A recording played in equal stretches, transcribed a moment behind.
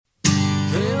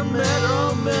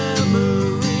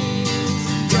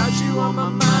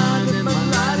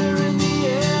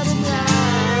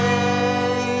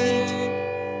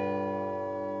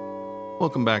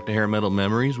Welcome back to Hair Metal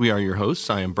Memories. We are your hosts.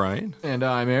 I am Brian. And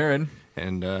I'm Aaron.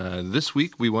 And this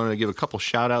week we wanted to give a couple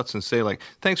shout outs and say,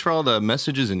 thanks for all the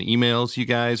messages and emails you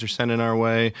guys are sending our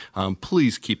way.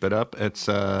 Please keep it up. It's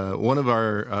one of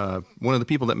the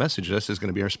people that messaged us is going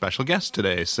to be our special guest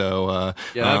today. So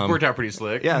that worked out pretty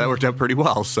slick. Yeah, that worked out pretty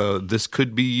well. So this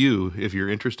could be you if you're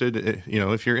interested.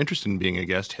 If you're interested in being a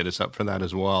guest, hit us up for that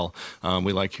as well.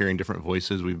 We like hearing different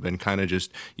voices. We've been kind of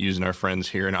just using our friends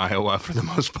here in Iowa for the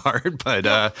most part,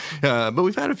 but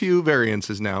we've had a few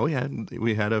variances now. We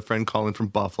had a friend calling from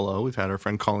Buffalo. We've had our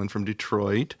friend calling from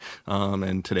Detroit,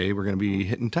 and today we're going to be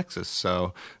hitting Texas.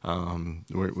 So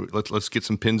let's get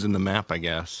some pins in the map, I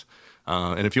guess.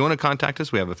 And if you want to contact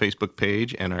us, we have a Facebook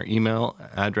page, and our email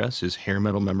address is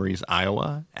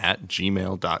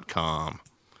hairmetalmemoriesiowa@gmail.com.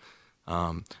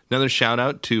 Another shout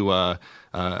out to a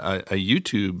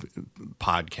YouTube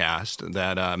podcast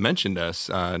that mentioned us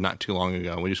not too long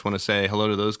ago. We just want to say hello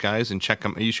to those guys and check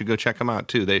them. You should go check them out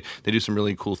too. They do some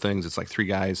really cool things. It's like three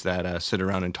guys that sit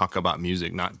around and talk about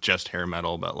music, not just hair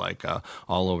metal, but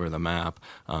all over the map.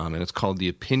 And it's called The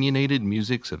Opinionated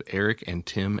Musics of Eric and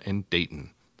Tim and Dayton.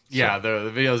 Yeah, the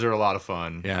videos are a lot of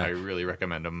fun. Yeah. I really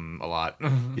recommend them a lot.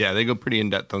 Yeah, they go pretty in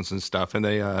depth on some stuff, and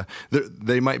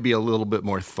they might be a little bit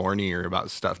more thornier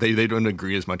about stuff. They don't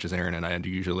agree as much as Aaron and I do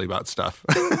usually about stuff.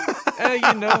 But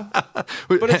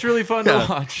it's really fun to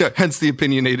watch. Yeah, hence the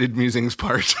opinionated musings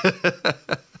part.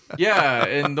 Yeah,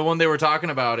 and the one they were talking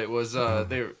about, it was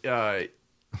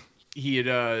he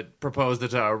had proposed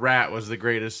that Rat was the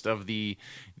greatest of the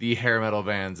hair metal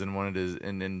bands, and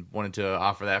wanted to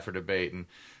offer that for debate. And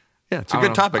yeah, it's a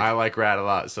good topic. I like Rat a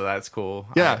lot, so that's cool.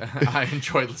 Yeah. I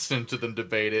enjoyed listening to them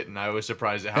debate it, and I was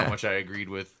surprised at how much I agreed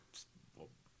with.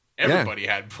 Everybody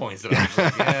had points that I was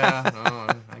like,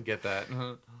 I get that.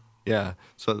 Yeah,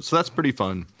 so that's pretty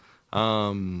fun.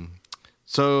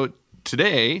 So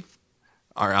today,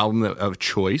 our album of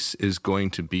choice is going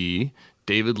to be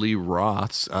David Lee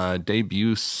Roth's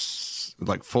debut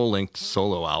full-length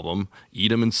solo album,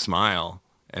 Eat 'Em and Smile.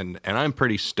 And I'm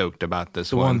pretty stoked about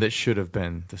this one. The one that should have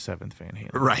been the seventh Van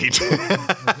Halen. Right.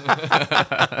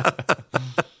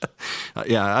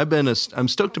 I'm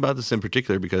stoked about this in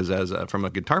particular because from a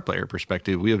guitar player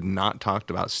perspective, we have not talked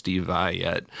about Steve Vai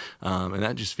yet. And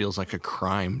that just feels like a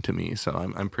crime to me. So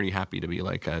I'm pretty happy to be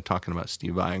talking about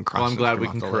Steve Vai and crossing. Well, I'm glad we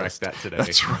can correct that today.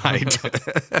 That's right.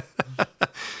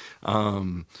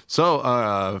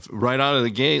 So right out of the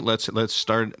gate, let's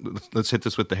hit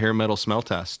this with the hair metal smell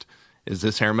test. Is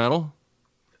this hair metal?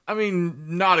 I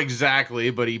mean, not exactly,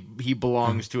 but he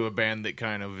belongs to a band that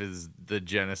kind of is the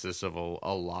genesis of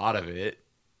a lot of it.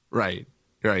 Right.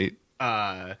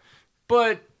 But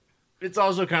it's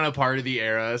also kind of part of the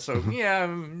era, so yeah,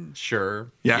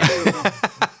 sure. Yeah.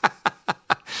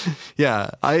 Yeah,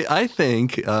 I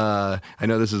think, I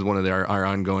know this is one of our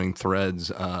ongoing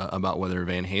threads about whether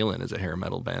Van Halen is a hair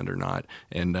metal band or not.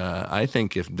 And I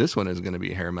think if this one is going to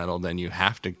be hair metal, then you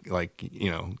have to,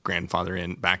 grandfather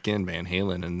back in Van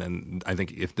Halen. And then I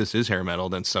think if this is hair metal,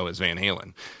 then so is Van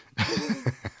Halen.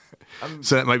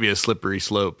 So that might be a slippery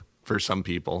slope for some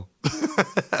people.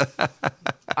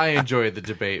 I enjoy the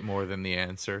debate more than the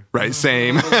answer. Right,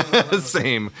 same.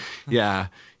 Same. Yeah.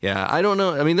 I don't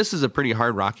know. I mean, this is a pretty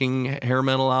hard rocking hair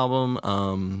metal album.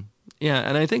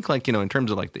 And I think in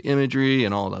terms of the imagery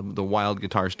and all the wild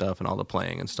guitar stuff and all the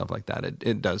playing and stuff like that,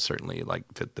 it does certainly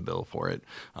fit the bill for it.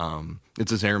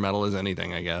 It's as hair metal as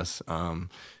anything, I guess.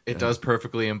 It does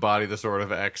perfectly embody the sort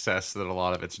of excess that a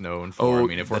lot of it's known for. I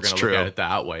mean, if we're going to look at it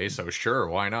that way, so sure,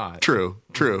 why not? True.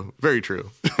 Very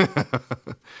true.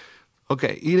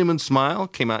 Okay, Eat 'Em and Smile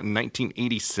came out in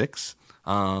 1986.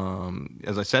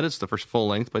 As I said, it's the first full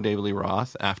length by David Lee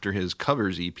Roth after his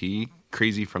covers EP,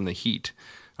 Crazy from the Heat,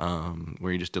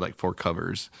 where he just did 4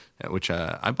 covers, which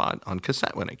I bought on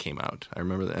cassette when it came out. I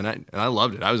remember that, and I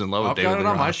loved it. I was in love with David Lee Roth. I've got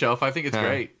it on my shelf. I think it's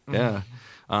great. Yeah.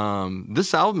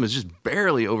 This album is just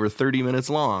barely over 30 minutes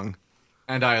long.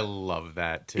 And I love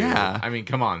that, too. Yeah. I mean,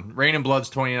 come on. Rain and Blood's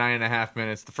 29 and a half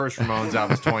minutes. The first Ramones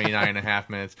album's 29 and a half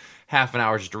minutes. Half an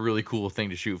hour is just a really cool thing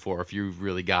to shoot for if you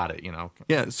really got it,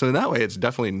 Yeah, so in that way, it's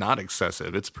definitely not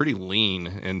excessive. It's pretty lean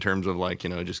in terms of,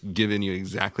 just giving you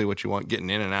exactly what you want, getting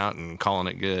in and out and calling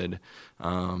it good.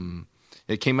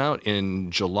 It came out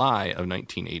in July of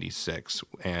 1986,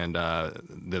 and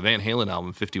the Van Halen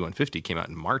album 5150 came out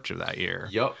in March of that year.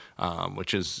 Yep.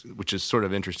 Which is sort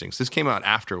of interesting. So this came out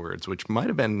afterwards, which might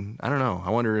have been, I don't know. I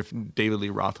wonder if David Lee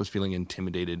Roth was feeling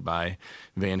intimidated by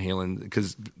Van Halen,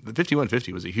 because the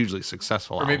 5150 was a hugely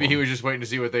successful album. Or maybe he was just waiting to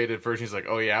see what they did first. He's like,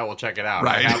 oh yeah, we'll check it out.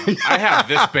 Right. I have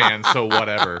this band, so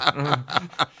whatever.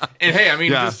 And hey, I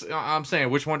mean, Yeah. I'm saying,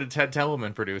 which one did Ted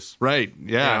Templeman produce? Right.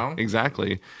 Yeah, You know?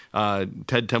 exactly.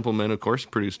 Ted Templeman, of course,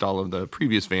 produced all of the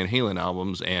previous Van Halen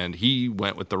albums, and he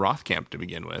went with the Roth Camp to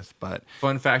begin with. But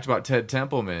Fun fact about Ted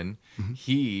Templeman,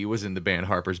 he was in the band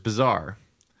Harper's Bazaar.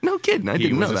 no kidding, I He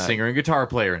didn't know was a that. singer and guitar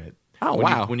player in it. Oh, when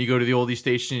wow. when you go to the oldie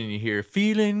station and you hear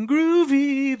 "Feeling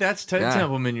Groovy," that's Ted Yeah.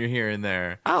 Templeman you're hearing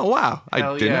there. Oh, wow. I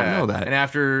Hell did not yeah. know that. And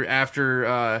after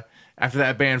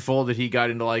that band folded, he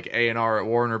got into like A&R at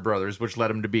Warner Brothers, which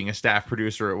led him to being a staff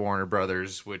producer at Warner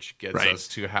Brothers, which gets Right. us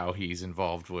to how he's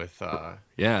involved with.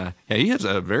 Yeah, he has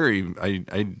a very.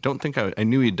 I don't think I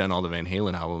knew he'd done all the Van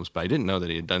Halen albums, but I didn't know that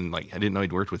he had done I didn't know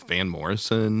he'd worked with Van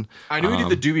Morrison. I knew he did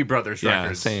the Doobie Brothers Yeah,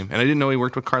 records. same. And I didn't know he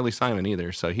worked with Carly Simon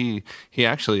either. So he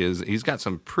actually is. He's got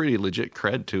some pretty legit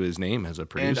cred to his name as a And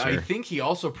producer. I think he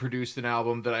also produced an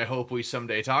album that I hope we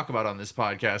someday talk about on this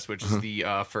podcast, which is the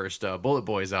first Bullet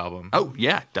Boys album. Oh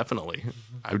yeah, definitely.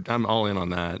 I'm all in on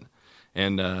that.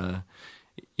 And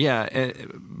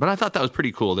but I thought that was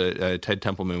pretty cool that Ted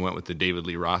Templeman went with the David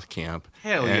Lee Roth camp.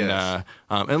 Hell and, yes.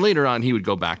 And later on, he would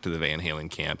go back to the Van Halen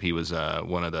camp. He was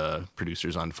one of the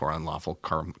producers on For Unlawful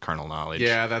Carnal Knowledge.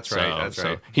 Yeah, that's right, that's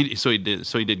right. He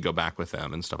did go back with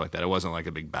them and stuff like that. It wasn't like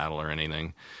a big battle or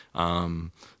anything. Eat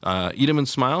 'Em and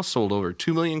Smile sold over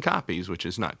 2 million copies, which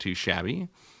is not too shabby.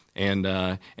 And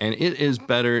it is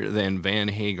better than Van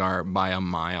Hagar by a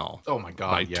mile. Oh my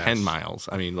God, By yes. 10 miles.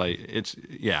 I mean, like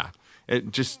it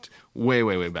just way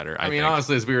better. I I mean, think.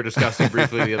 honestly, as we were discussing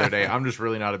briefly the other day, I'm just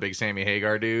really not a big Sammy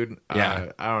Hagar dude.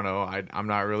 Yeah. I don't know. I'm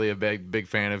not really a big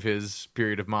fan of his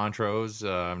period of Montrose.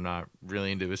 I'm not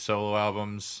really into his solo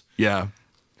albums. Yeah.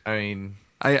 I mean,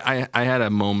 I had a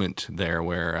moment there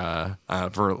where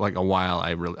for like a while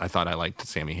I thought I liked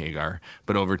Sammy Hagar,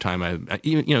 but over time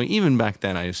even back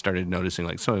then I started noticing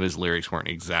like some of his lyrics weren't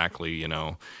exactly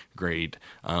great.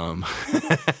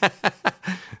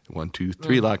 1, 2,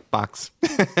 3 lock box.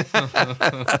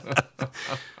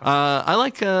 I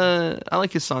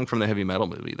like his song from the Heavy Metal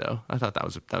movie though. I thought that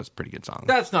was a pretty good song.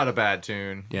 that's not a bad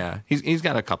tune. Yeah, he's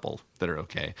got a couple that are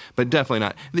okay, but definitely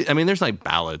not. I mean, there's like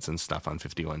ballads and stuff on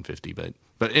 5150,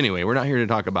 but anyway, we're not here to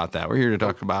talk about that. We're here to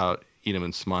talk about Eat 'Em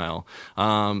and Smile.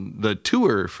 The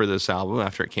tour for this album,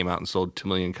 after it came out and sold 2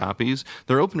 million copies,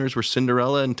 their openers were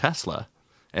Cinderella and Tesla.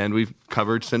 And we've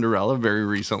covered Cinderella very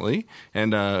recently,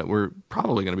 and we're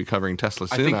probably going to be covering Tesla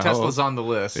soon. I think hope. Tesla's on the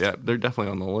list. Yeah, they're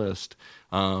definitely on the list.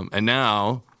 And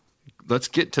now, let's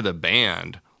get to the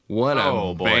band. What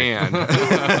a boy. band!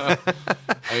 I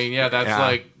mean, yeah, that's Yeah.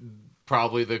 like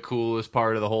probably the coolest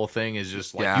part of the whole thing is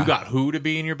just like, Yeah. you got who to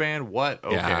be in your band? What?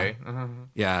 Okay.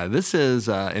 Yeah, this is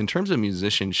in terms of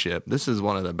musicianship, this is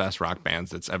one of the best rock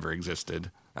bands that's ever existed.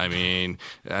 I mean,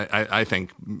 I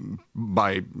think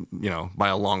by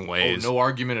a long Oh, ways. no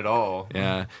argument at all.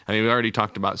 Yeah, I mean, we already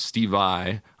talked about Steve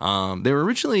Vai. They were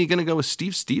originally going to go with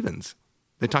Steve Stevens.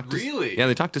 They talked Really?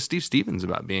 They talked to Steve Stevens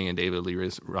about being a David Lee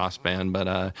Roth band,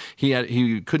 but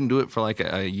he couldn't do it for like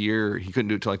a year. He couldn't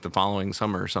do it till like the following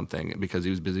summer or something because he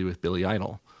was busy with Billy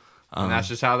Idol. And that's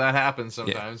just how that happens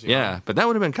sometimes. you know? Yeah, but that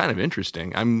would have been kind of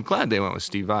interesting. I'm glad they went with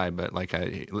Steve Vai, but like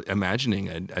imagining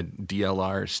a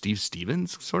DLR Steve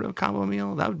Stevens sort of combo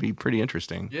meal, that would be pretty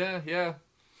interesting. Yeah.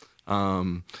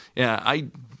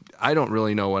 I don't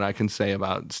really know what I can say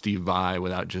about Steve Vai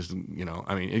without just,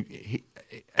 I mean,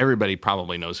 everybody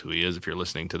probably knows who he is if you're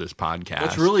listening to this podcast.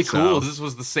 What's really so- cool is this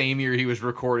was the same year he was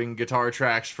recording guitar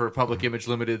tracks for Public Image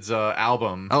Limited's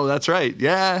album. Oh, that's right.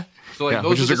 Yeah. So like Yeah, those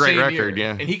which are is the a great same record, year.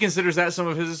 yeah. And he considers that some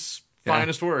of his Yeah.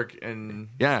 finest work. And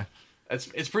Yeah.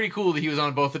 it's pretty cool that he was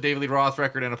on both the David Lee Roth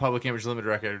record and a Public Image Limited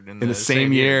record in the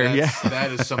same year. That's- Yeah.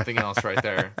 That is something else right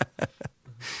there.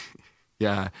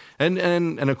 Yeah, and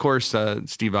of course,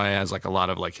 Steve Vai has like a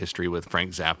lot of like history with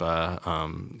Frank Zappa.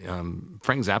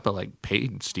 Frank Zappa like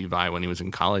paid Steve Vai when he was in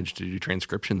college to do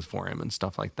transcriptions for him and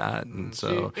stuff like that. And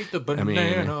so, Eat the I mean,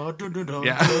 banana.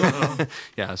 yeah,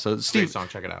 yeah. So Great Steve, song,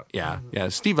 check it out. yeah.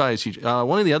 Steve Vai is huge.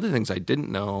 One of the other things I didn't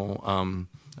know.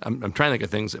 I'm trying to think of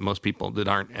things that most people that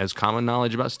aren't as common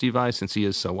knowledge about Steve Vai since he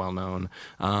is so well known.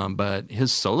 But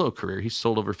his solo career, he's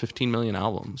sold over 15 million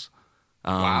albums.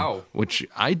 Wow. Which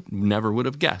I never would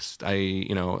have guessed. I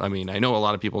know a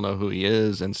lot of people know who he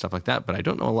is and stuff like that, but I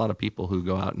don't know a lot of people who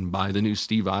go out and buy the new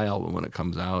Steve Vai album when it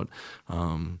comes out.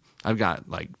 I've got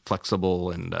like Flexible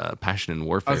and Passion and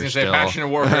Warfare. I was going to say still. Passion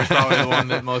and Warfare is probably the one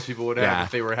that most people would have Yeah. if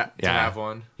they were to Yeah. have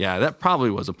one. Yeah, that probably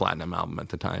was a platinum album at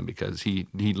the time because he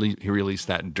released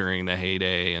that during the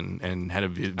heyday and had a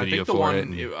video I think the for one it.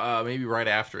 And, maybe right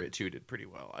after it too did pretty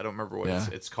well. I don't remember what Yeah.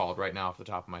 it's called right now off the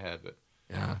top of my head, but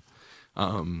yeah.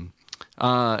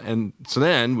 And so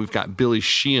then we've got Billy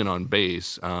Sheehan on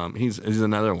bass. He's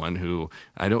another one who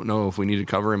I don't know if we need to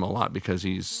cover him a lot because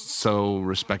he's so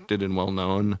respected and well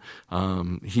known.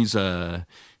 He's a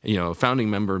founding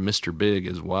member of Mr. Big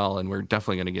as well, and we're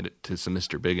definitely going to get it to some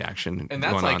Mr. Big action. And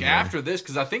that's like after this,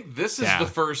 because I think this is the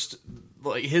first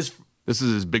his. This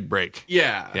is his big break.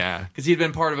 Yeah. Because he'd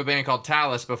been part of a band called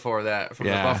Talus before that from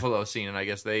the Buffalo scene, and I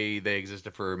guess they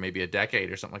existed for maybe a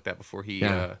decade or something like that before he...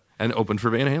 and opened for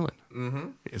Van Halen.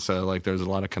 Mm-hmm. So, there's a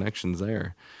lot of connections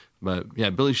there. But, yeah,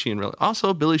 Billy Sheehan...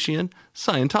 Also, Billy Sheehan,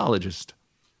 Scientologist.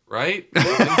 Right?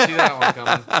 Didn't see that one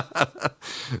coming.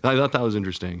 I thought that was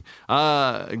interesting.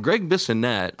 Greg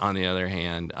Bissonette, on the other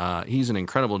hand, he's an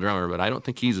incredible drummer, but I don't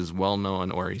think he's as well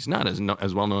known, or he's not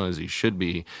as well known as he should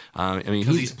be.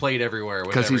 Because he's played everywhere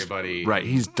with everybody. Right,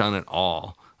 he's done it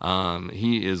all.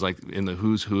 He is like in the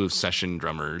who's who of session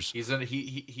drummers. He's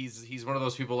one of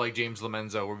those people like James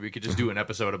Lomenzo where we could just do an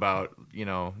episode about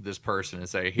this person and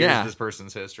say here's this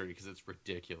person's history because it's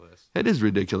ridiculous. It is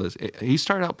ridiculous. He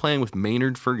started out playing with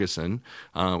Maynard Ferguson,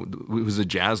 who was a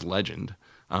jazz legend.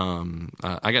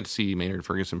 I got to see Maynard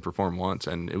Ferguson perform once,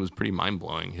 and it was pretty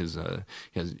mind-blowing. He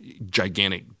has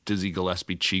gigantic Dizzy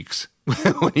Gillespie cheeks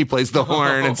when he plays the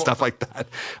horn and stuff like that.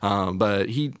 But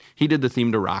he did the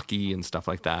theme to Rocky and stuff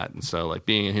like that. And so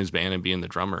being in his band and being the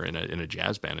drummer in a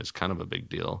jazz band is kind of a big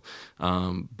deal.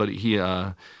 But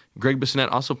Greg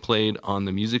Bissonette also played on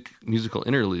the musical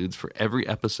interludes for every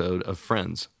episode of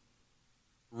Friends.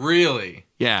 Really?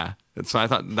 Yeah. So I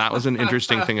thought that was an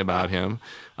interesting thing about him.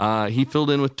 He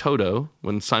filled in with Toto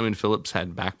when Simon Phillips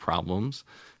had back problems.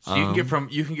 So you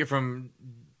can get from.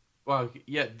 Well,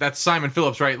 yeah, that's Simon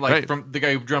Phillips, right? Right. From the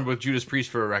guy who drummed with Judas Priest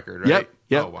for a record, right?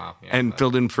 Yep. Oh wow. Yeah, and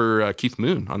filled in for Keith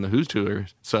Moon on the Who's tour.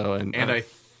 So I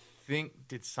think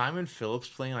did Simon Phillips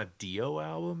play on a Dio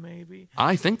album? Maybe.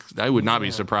 I think I would not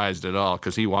be surprised at all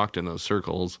because he walked in those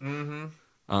circles.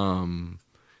 Mm-hmm.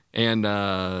 And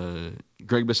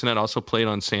Greg Bissonette also played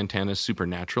on Santana's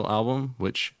Supernatural album,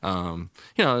 which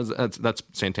that's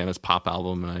Santana's pop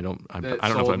album, and I don't know if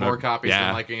sold I've more copies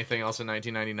than like anything else in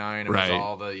 1999. It was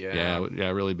all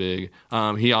the really big.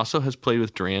 He also has played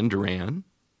with Duran Duran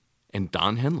and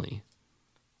Don Henley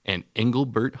and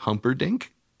Engelbert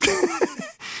Humperdinck.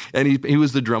 And he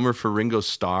was the drummer for Ringo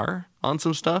Starr on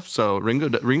some stuff. So Ringo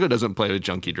doesn't play with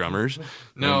junkie drummers.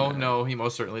 No, he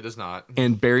most certainly does not.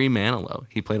 And Barry Manilow.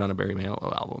 He played on a Barry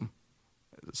Manilow album.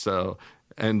 So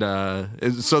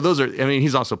those are. I mean,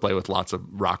 he's also played with lots of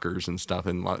rockers and stuff,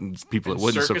 and people that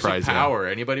wouldn't surprise Circus of Power.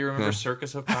 Anybody remember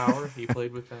Circus of Power? He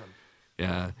played with them.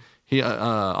 Yeah. He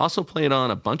also played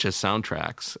on a bunch of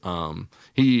soundtracks.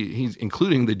 He's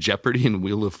including the Jeopardy and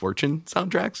Wheel of Fortune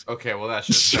soundtracks. Okay, well that's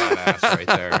just badass right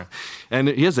there. And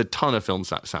he has a ton of film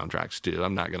soundtracks too.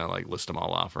 I'm not gonna list them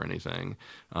all off or anything.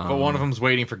 But one of them's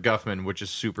Waiting for Guffman, which is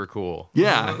super cool.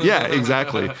 Yeah,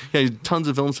 exactly. Yeah, tons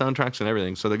of film soundtracks and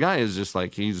everything. So the guy is just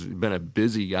he's been a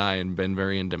busy guy and been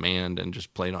very in demand and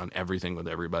just played on everything with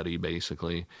everybody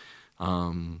basically.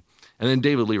 And then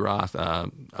David Lee Roth,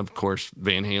 of course,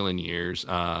 Van Halen years.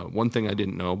 One thing I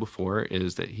didn't know before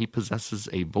is that he possesses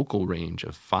a vocal range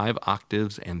of 5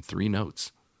 octaves and 3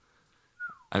 notes.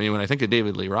 I mean, when I think of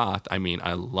David Lee Roth, I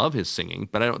love his singing,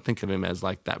 but I don't think of him as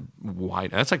that wide.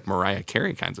 That's like Mariah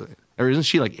Carey kinds of. Or isn't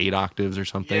she 8 octaves or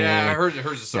something? Yeah, I heard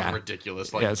hers is something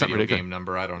ridiculous, video game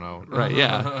number. I don't know. Right?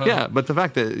 Yeah, yeah. But the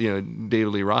fact that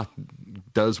David Lee Roth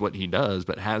does what he does,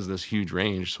 but has this huge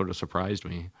range, sort of surprised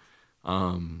me.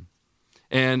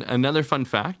 And another fun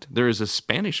fact, there is a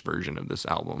Spanish version of this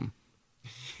album.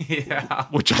 Yeah.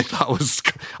 Which I thought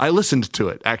I listened to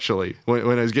it, actually,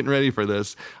 when I was getting ready for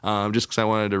this, just because I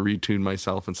wanted to retune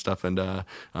myself and stuff and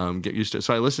get used to it.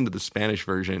 So I listened to the Spanish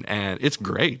version, and it's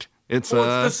great. It's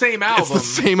the same album. It's the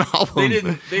same album. They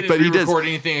didn't re-record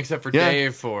anything except for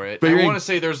Dave for it. But I want to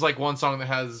say there's one song that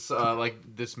has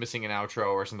this missing an outro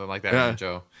or something like that. Yeah,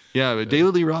 Joe. Yeah, but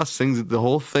David Lee Roth sings the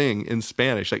whole thing in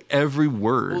Spanish, every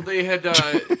word. Well, they had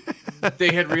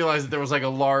realized that there was a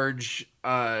large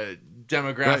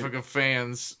demographic of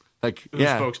fans who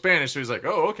spoke Spanish. So he's like,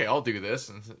 "Oh, okay, I'll do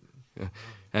this."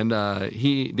 And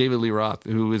David Lee Roth,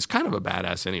 who is kind of a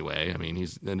badass anyway. I mean,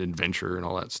 he's an adventurer and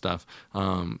all that stuff.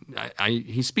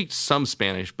 He speaks some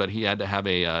Spanish, but he had to have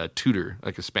a tutor,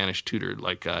 a Spanish tutor,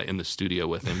 in the studio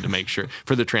with him to make sure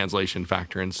for the translation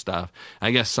factor and stuff.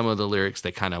 I guess some of the lyrics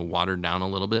they kind of watered down a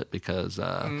little bit because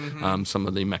some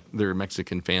of their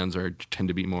Mexican fans tend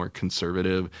to be more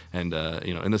conservative, and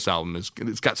in this album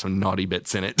it's got some naughty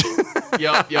bits in it.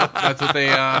 Yep.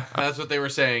 That's what they were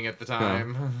saying at the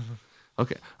time.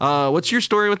 Okay. What's your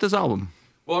story with this album?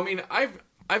 Well, I mean,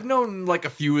 I've known like a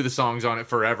few of the songs on it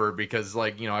forever because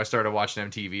like, you know, I started watching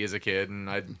MTV as a kid and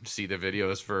I'd see the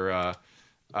videos for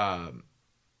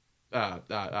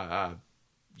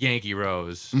Yankee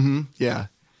Rose. Mm-hmm. Yeah.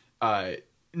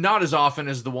 Not as often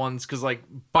as the ones, because like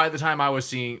by the time I was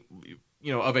seeing,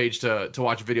 you know, of age to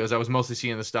watch videos, I was mostly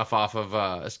seeing the stuff off of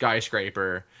a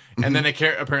Skyscraper, and then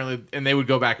apparently, and they would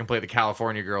go back and play the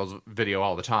California Girls video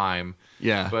all the time.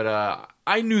 Yeah. But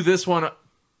I knew this one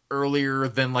earlier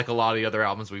than like a lot of the other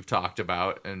albums we've talked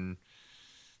about, and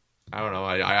I don't know,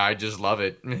 I just love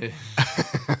it.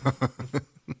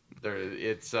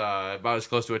 It's about as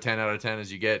close to a 10 out of 10 as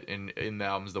you get in the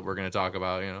albums that we're going to talk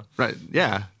about, you know? Right.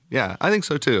 Yeah. Yeah. I think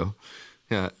so too.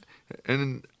 Yeah.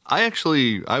 And I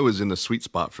was in the sweet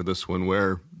spot for this one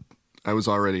where I was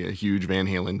already a huge Van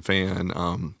Halen fan.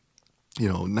 You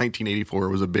know, 1984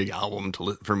 was a big album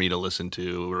for me to listen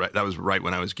to. Right, that was right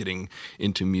when I was getting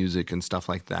into music and stuff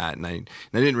like that. And I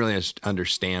didn't really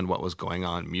understand what was going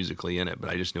on musically in it, but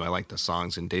I just knew I liked the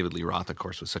songs. And David Lee Roth, of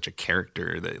course, was such a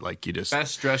character that like you just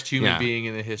best dressed human being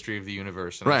in the history of the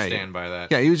universe. And I stand by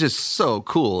that. Yeah, he was just so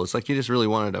cool. It's like you just really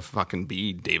wanted to fucking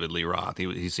be David Lee Roth.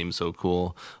 He seemed so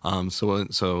cool.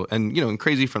 So and you know, in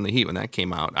Crazy from the Heat when that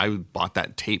came out, I bought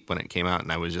that tape when it came out,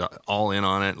 and I was all in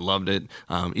on it, loved it.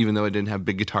 Even though it didn't have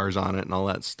big guitars on it and all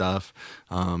that stuff.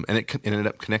 And it ended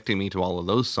up connecting me to all of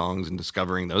those songs and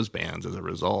discovering those bands as a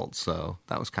result. So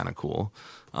that was kind of cool.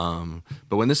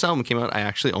 But when this album came out, I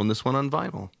actually owned this one on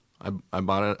vinyl. I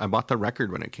bought it. I bought the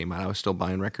record when it came out. I was still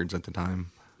buying records at the time.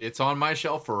 It's on my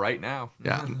shelf for right now.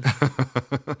 Yeah.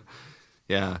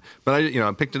 Yeah. But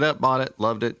I picked it up, bought it,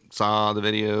 loved it, saw the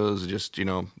videos, just,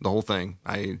 the whole thing.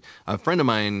 A friend of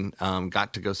mine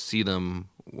got to go see them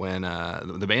when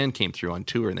the band came through on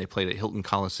tour, and they played at Hilton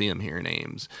Coliseum here in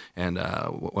Ames. And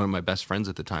one of my best friends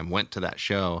at the time went to that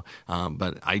show,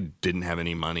 but I didn't have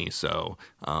any money, so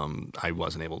I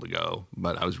wasn't able to go.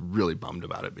 But I was really bummed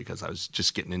about it because I was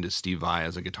just getting into Steve Vai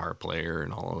as a guitar player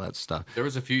and all of that stuff. There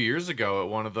was a few years ago at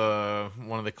one of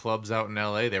the clubs out in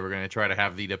LA, they were going to try to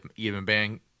have the Eat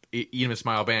 'em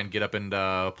Smile band get up and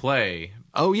play.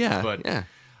 Oh yeah, but yeah.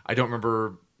 I don't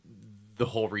remember the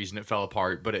whole reason it fell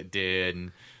apart, but it did.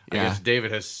 And I guess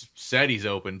David has said he's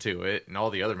open to it, and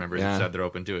all the other members have said they're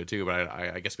open to it too. But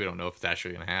I guess we don't know if it's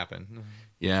actually going to happen.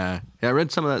 Yeah, I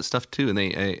read some of that stuff too, and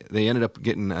they ended up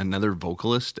getting another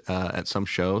vocalist at some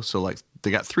show. So like they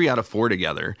got 3 out of 4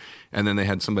 together, and then they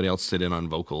had somebody else sit in on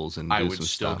vocals and do some stuff. I would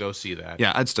still go see that.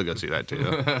 Yeah, I'd still go see that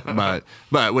too.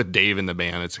 but with Dave in the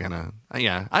band, it's kind of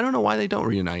I don't know why they don't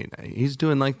reunite. He's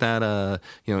doing like that.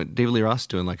 David Lee Roth's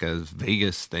doing like a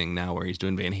Vegas thing now where he's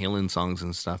doing Van Halen songs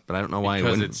and stuff. But I don't know why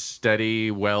because it's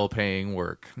steady, well-paying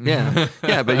work. Yeah,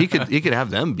 yeah. But he could have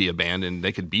them be a band, and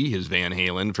they could be his Van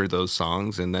Halen for those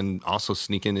songs, and then also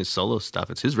sneak in his solo stuff.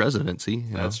 It's his residency.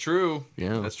 That's true.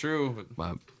 Yeah, that's true.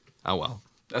 But, oh well.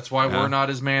 That's why we're not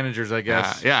his managers, I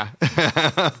guess. Yeah.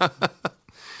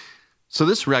 So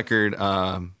this record,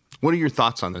 what are your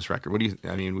thoughts on this record?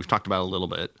 We've talked about it a little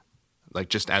bit, like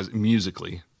just as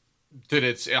musically. That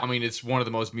it's one of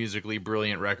the most musically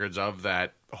brilliant records of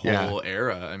that whole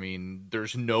era. I mean,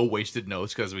 there's no wasted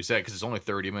notes, because it's only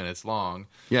 30 minutes long.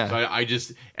 Yeah.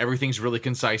 So everything's really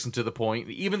concise and to the point.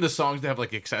 Even the songs that have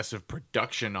like excessive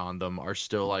production on them are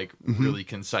still like really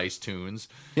concise tunes.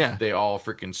 Yeah. They all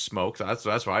freaking smoke. That's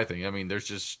what I think. I mean,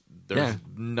 there's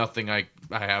nothing I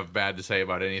have bad to say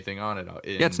about anything on it.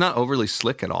 It's not overly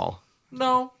slick at all.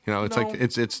 No. Like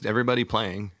it's everybody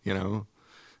playing,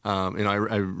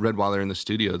 I read while they're in the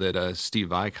studio that Steve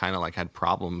Vai kind of like had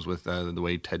problems with the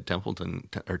way Ted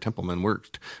Templeman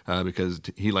worked, because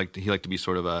he liked to be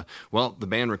sort of the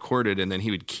band recorded, and then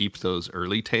he would keep those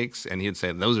early takes, and he'd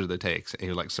say those are the takes, and he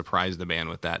would like surprise the band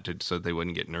with that so they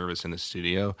wouldn't get nervous in the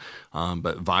studio.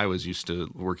 But Vai was used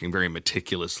to working very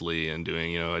meticulously and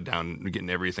doing getting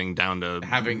everything down to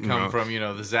having come from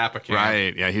the Zappa camp.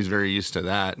 Right? Yeah, he's very used to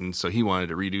that, and so he wanted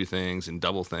to redo things and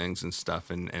double things and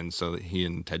stuff, and so he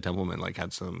and Ted Templeman like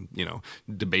had some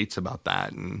debates about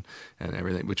that and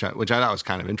everything, which I thought was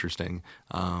kind of interesting.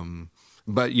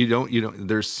 But you don't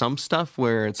there's some stuff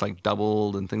where it's like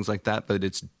doubled and things like that, but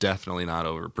it's definitely not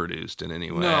overproduced in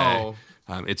any way. No.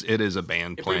 It is a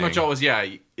band playing. Pretty much always,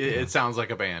 it sounds like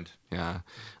a band. Yeah.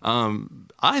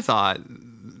 I thought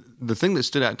the thing that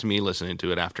stood out to me listening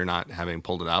to it after not having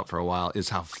pulled it out for a while is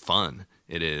how fun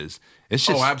it is. It's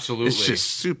just, absolutely. It's just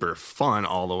super fun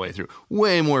all the way through.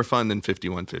 Way more fun than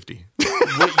 5150.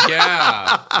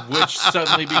 Yeah, which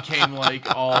suddenly became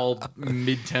like all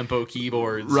mid-tempo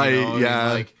keyboards. Right,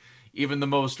 yeah. even the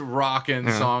most rockin'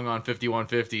 song on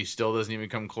 5150 still doesn't even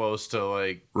come close to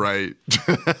like Right.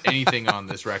 anything on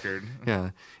this record.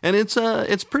 Yeah. And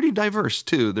it's pretty diverse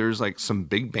too. There's like some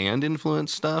big band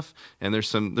influence stuff and there's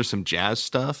some jazz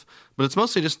stuff, but it's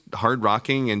mostly just hard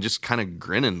rocking and just kind of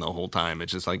grinning the whole time.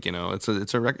 It's just like, you know,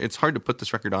 it's hard to put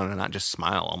this record on and not just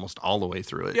smile almost all the way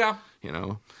through it. Yeah. You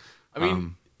know. I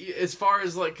mean, as far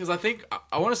as like, because I think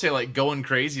I want to say like Going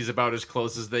Crazy is about as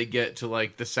close as they get to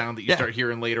like the sound that you start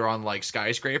hearing later on like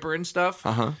Skyscraper and stuff.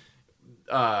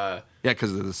 Yeah,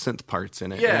 because of the synth parts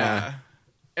in it. Yeah.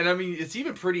 And I mean, it's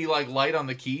even pretty like light on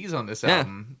the keys on this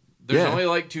album. There's only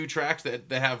like 2 tracks that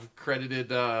have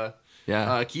credited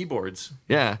keyboards.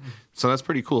 Yeah, so that's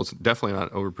pretty cool. It's definitely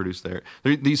not overproduced there.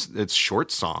 It's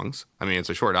short songs. I mean, it's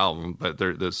a short album, but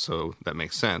so that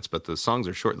makes sense. But the songs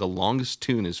are short. The longest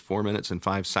tune is 4 minutes and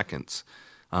 5 seconds,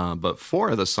 but 4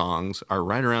 of the songs are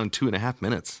right around 2.5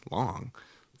 minutes long.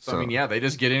 So I mean, they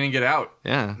just get in and get out.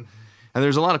 Yeah. And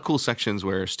there's a lot of cool sections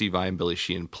where Steve Vai and Billy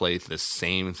Sheehan play the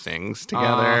same things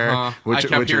together. I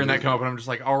kept hearing that come up, and I'm just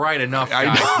like, all right, enough,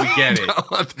 guys. We get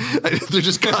it. They're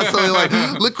just constantly like,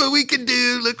 look what we can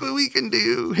do. Look what we can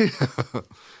do.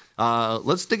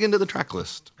 Let's dig into the track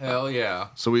list. Hell yeah.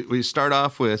 So we start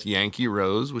off with Yankee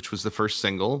Rose, which was the first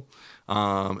single.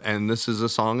 And this is a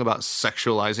song about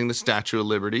sexualizing the Statue of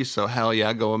Liberty. So hell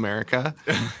yeah, go America.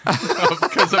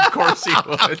 Because of course he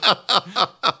would.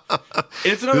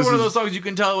 It's another one of those songs you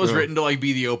can tell it was written to like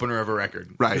be the opener of a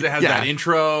record. Right. Because it has that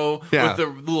intro with the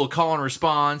little call and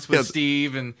response with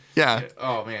Steve. And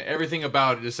oh man, everything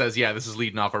about it just says, yeah, this is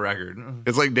leading off a record.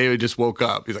 It's like David just woke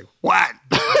up. He's like, what?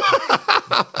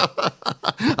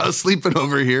 I was sleeping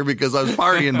over here because I was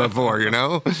partying before, you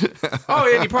know? Oh,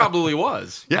 yeah, he probably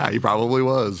was. Yeah, he probably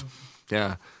was.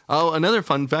 Yeah. Oh, another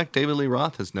fun fact, David Lee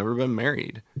Roth has never been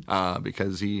married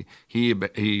because he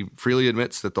freely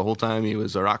admits that the whole time he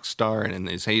was a rock star and in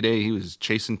his heyday he was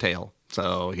chasing tail.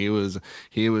 So he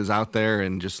was out there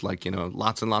and just like, you know,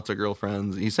 lots and lots of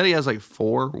girlfriends. He said he has like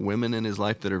 4 women in his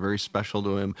life that are very special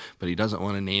to him, but he doesn't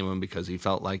want to name them because he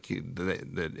felt like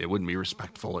that it wouldn't be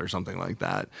respectful or something like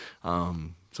that.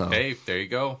 So hey, there you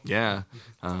go. Yeah.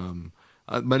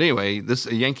 But anyway, this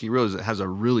Yankee Rose has a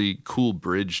really cool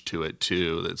bridge to it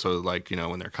too. So like, you know,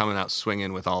 when they're coming out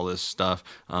swinging with all this stuff,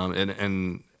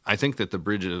 and I think that the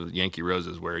bridge of Yankee Rose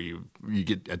is where you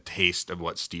get a taste of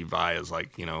what Steve Vai is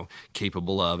like, you know,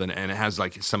 capable of, and it has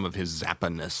like some of his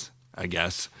Zappa-ness, I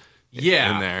guess.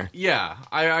 Yeah, in there. Yeah,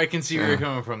 I can see where you're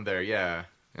coming from there. Yeah.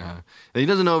 And he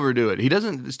doesn't overdo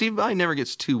it. Steve Vai never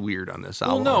gets too weird on this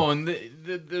album. Well, no, and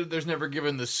there's never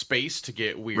given the space to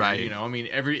get weird. Right. You know, I mean,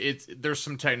 there's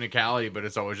some technicality, but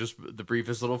it's always just the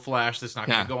briefest little flash that's not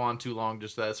going to go on too long.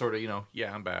 Just that sort of, you know,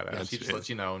 yeah, I'm badass. He just lets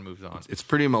you know and moves on. It's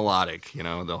pretty melodic, you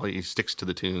know. He sticks to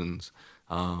the tunes.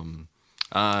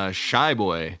 Shy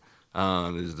Boy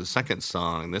is the second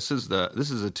song. This is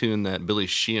a tune that Billy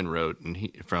Sheehan wrote, and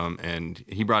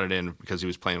he brought it in because he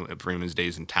was playing from his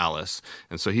days in Tallis,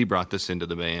 and so he brought this into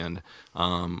the band.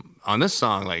 On this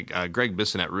song, like Greg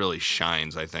Bissonette really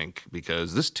shines, I think,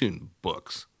 because this tune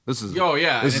books. This is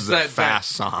this is a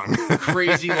fast song,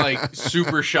 crazy like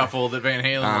super shuffle that Van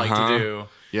Halen liked to do.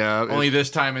 Yeah, only this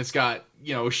time it's got,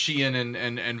 you know, Sheehan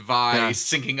and Vai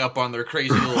syncing up on their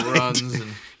crazy little runs.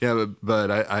 And yeah,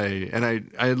 but I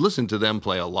had listened to them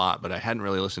play a lot, but I hadn't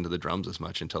really listened to the drums as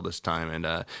much until this time.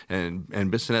 And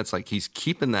Bissonette's like he's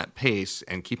keeping that pace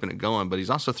and keeping it going, but he's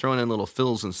also throwing in little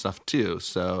fills and stuff too.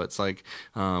 So it's like,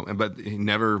 but he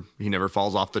never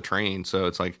falls off the train. So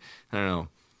it's like, I don't know.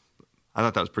 I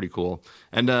thought that was pretty cool.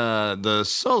 And the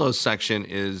solo section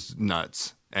is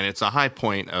nuts. And it's a high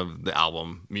point of the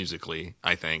album musically,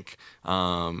 I think.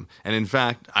 And in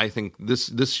fact, I think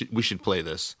we should play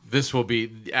this. This will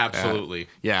be absolutely.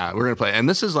 Yeah, we're gonna play. And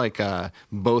this is like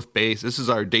both bass. This is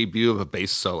our debut of a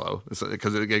bass solo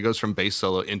because it goes from bass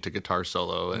solo into guitar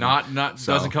solo. And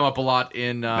doesn't come up a lot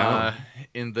in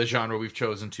the genre we've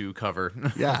chosen to cover.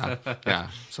 Yeah.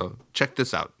 So check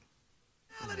this out.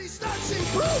 Melody starts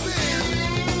improving.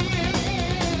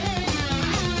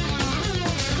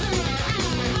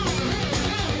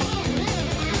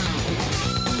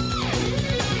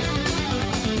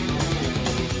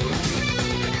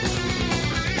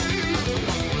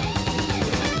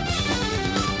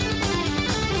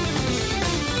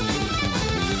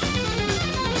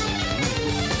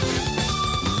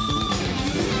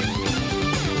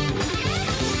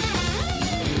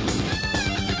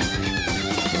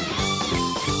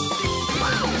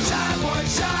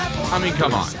 I mean,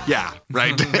 come on. Yeah,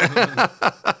 right.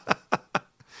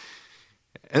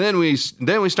 And then we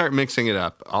start mixing it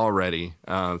up already.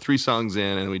 3 songs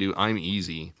in, and we do "I'm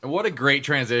Easy." What a great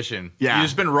transition! Yeah. You've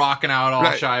just been rocking out all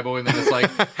Right. shy boy, and then it's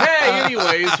like, hey,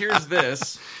 anyways, here's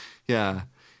this. Yeah,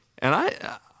 and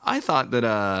I thought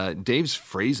that Dave's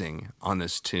phrasing on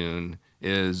this tune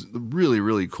is really,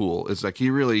 really cool. It's like he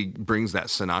really brings that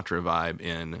Sinatra vibe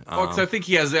in. Well, 'cause I think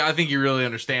he really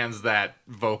understands that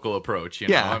vocal approach. You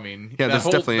know, Yeah. I mean, Yeah, that that's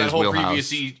whole, definitely that his whole wheelhouse.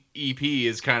 previous EP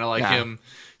is kind of like Yeah. him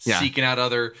Yeah. seeking out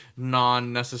other not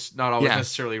always Yeah.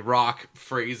 necessarily rock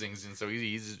phrasings, and so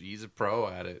he's a pro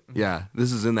at it. Yeah,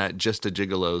 this is in that Just a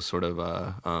Gigolo sort of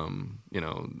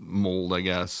mold, I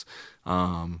guess.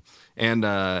 And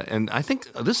I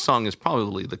think this song is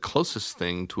probably the closest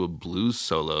thing to a blues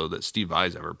solo that Steve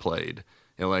Vai's ever played.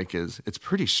 It's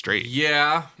pretty straight.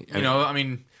 Yeah, I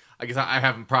mean, I guess I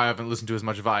haven't listened to as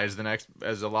much Vi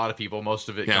as a lot of people. Most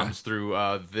of it Yeah. comes through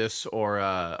this or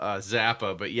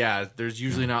Zappa, but yeah, there's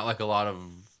usually not like a lot of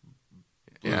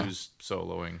blues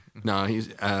soloing. No, he's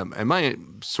and my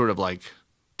sort of like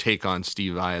take on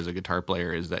Steve Vai as a guitar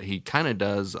player is that he kind of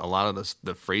does a lot of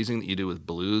the phrasing that you do with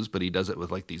blues, but he does it with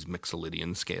like these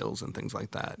Mixolydian scales and things like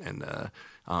that, and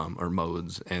or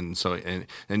modes, and so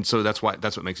that's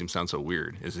what makes him sound so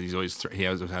weird. Is he's always he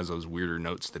has those weirder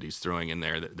notes that he's throwing in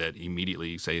there that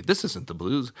immediately say this isn't the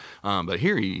blues, but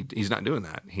here he's not doing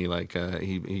that. He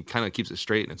he kind of keeps it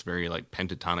straight, and it's very like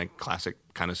pentatonic classic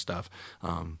kind of stuff. I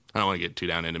don't want to get too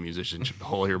down into musicianship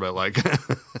hole here, but like.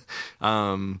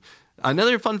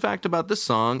 Another fun fact about this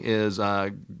song is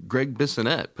Greg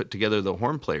Bissonette put together the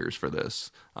horn players for this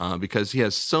because he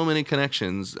has so many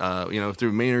connections,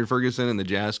 through Maynard Ferguson and the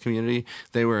jazz community.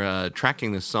 They were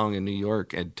tracking this song in New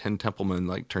York, and Ted Templeman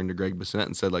turned to Greg Bissonette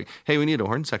and said "Hey, we need a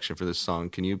horn section for this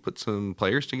song. Can you put some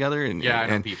players together?" And I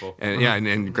know people.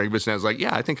 And Greg Bissonette was like,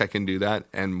 "Yeah, I think I can do that."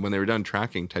 And when they were done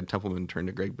tracking, Ted Templeman turned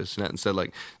to Greg Bissonette and said,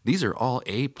 "These are all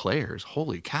A players.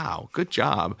 Holy cow, good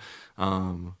job."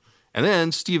 And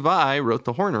then Steve Vai wrote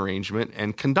the horn arrangement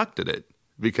and conducted it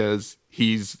because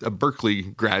he's a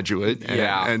Berklee graduate.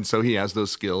 And so he has those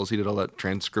skills. He did all that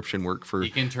transcription work for He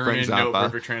can turn Frank in Zappa. note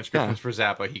river transcriptions for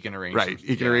Zappa. He can arrange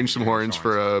He can arrange some horns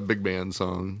for a big band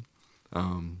song.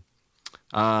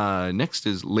 Next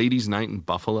is Ladies' Night in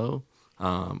Buffalo,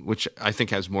 which I think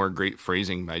has more great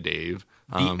phrasing by Dave.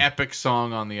 The epic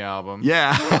song on the album.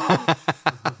 Yeah.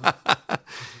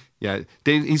 Yeah,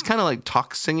 Dave, he's kind of like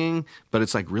talk singing, but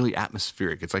it's like really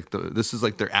atmospheric. It's like this is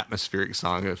like their atmospheric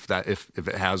song if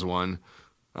it has one.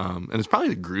 And it's probably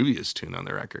the grooviest tune on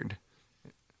the record.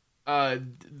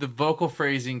 The vocal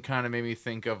phrasing kind of made me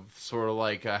think of sort of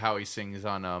like how he sings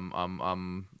on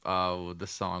the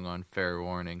song on Fair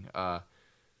Warning.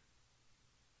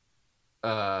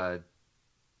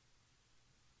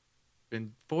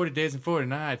 Been 40 days and 40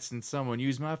 nights since someone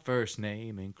used my first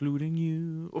name, including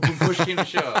you. When push came to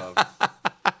shove.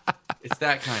 It's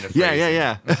that kind of phrasing.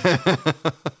 Yeah.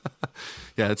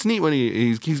 Yeah, it's neat when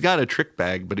he's got a trick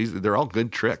bag, but they're all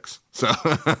good tricks. So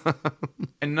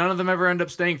and none of them ever end up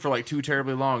staying for like too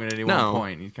terribly long at any one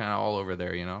point. He's kind of all over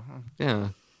there, Yeah.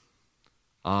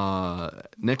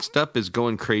 Next up is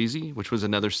Going Crazy, which was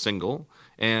another single,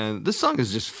 and this song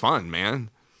is just fun, man.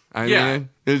 I mean,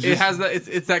 it has that.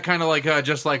 It's that kind of like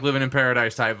just like Living in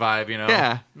Paradise type vibe,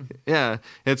 Yeah.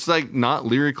 It's like not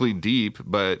lyrically deep,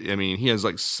 but I mean, he has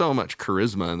like so much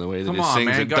charisma in the way that he sings.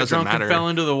 Man, it got doesn't drunk matter. and fell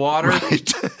into the water.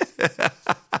 Right.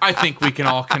 I think we can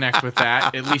all connect with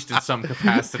that, at least in some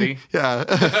capacity. Yeah.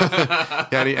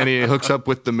 Yeah, and he hooks up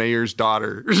with the mayor's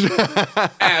daughter.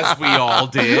 As we all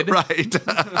did. Right.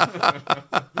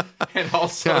 And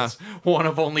also, it's one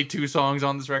of only 2 songs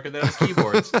on this record that has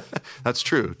keyboards. That's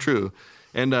true.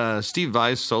 And Steve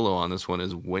Vai's solo on this one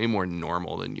is way more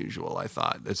normal than usual, I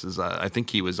thought. This is, I think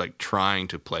he was like trying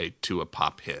to play to a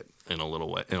pop hit in a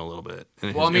little bit.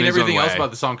 Well, I mean, everything else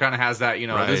about the song kind of has that,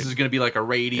 Right. This is going to be like a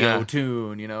radio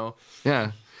tune,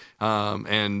 Yeah.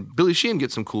 And Billy Sheehan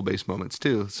gets some cool bass moments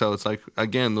too. So it's like,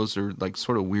 again, those are like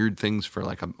sort of weird things for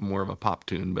like more of a pop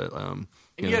tune, but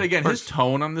and yet again, his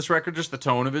tone on this record, just the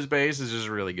tone of his bass is just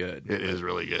really good. It is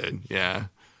really good. Yeah.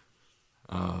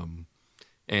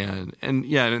 And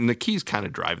the keys kind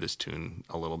of drive this tune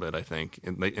a little bit, I think,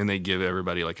 and they give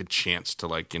everybody like a chance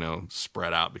to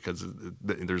spread out because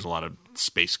there's a lot of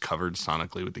space covered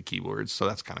sonically with the keyboards, so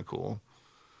that's kind of cool.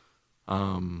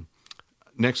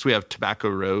 Next we have Tobacco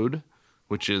Road,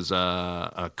 which is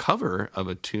a cover of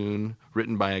a tune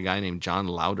written by a guy named John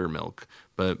Loudermilk,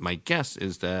 but my guess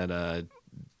is that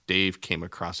Dave came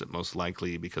across it most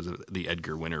likely because of the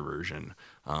Edgar Winter version.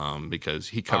 because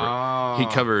he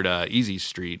covered Easy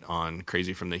Street on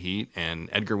Crazy from the Heat, and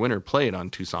Edgar Winter played on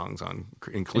 2 songs on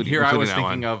including Here I was that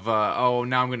thinking one. of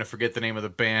now I'm going to forget the name of the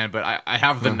band, but I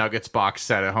have the Nuggets box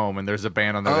set at home, and there's a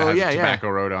band on there that has Tobacco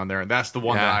Road on there, and that's the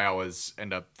one that I always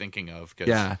end up thinking of.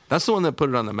 Yeah, that's the one that put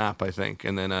it on the map, I think,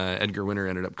 and then Edgar Winter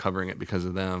ended up covering it because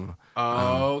of them.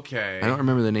 Okay. I don't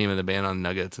remember the name of the band on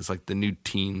Nuggets. It's like the New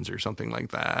Teens or something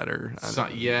like that, or and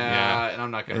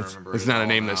I'm not going to remember. It's it not at a all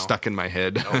name now. that's stuck in my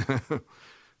head.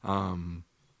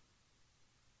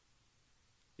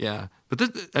 Yeah, but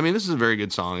this is a very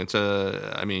good song. It's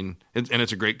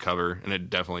it's a great cover, and it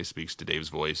definitely speaks to Dave's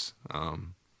voice.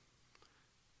 And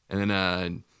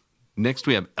then next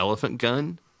we have Elephant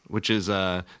Gun, which is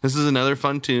this is another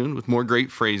fun tune with more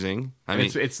great phrasing.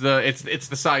 It's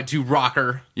the side 2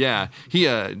 rocker. Yeah, he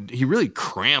really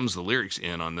crams the lyrics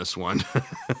in on this one.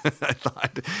 I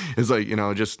thought it's like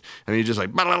just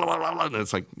like blah, blah, blah, blah, blah, and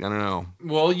it's like I don't know.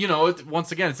 Well,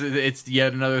 once again, it's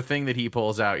yet another thing that he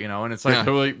pulls out, and it's like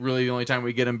really the only time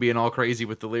we get him being all crazy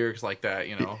with the lyrics like that,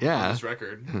 on this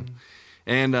record.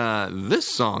 And this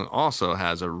song also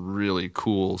has a really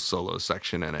cool solo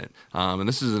section in it. And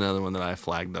this is another one that I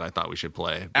flagged that I thought we should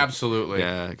play. Absolutely.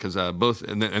 Yeah, because both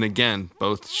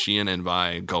Sheehan and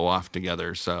Vi go off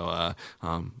together. So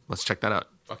let's check that out.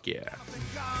 Fuck yeah.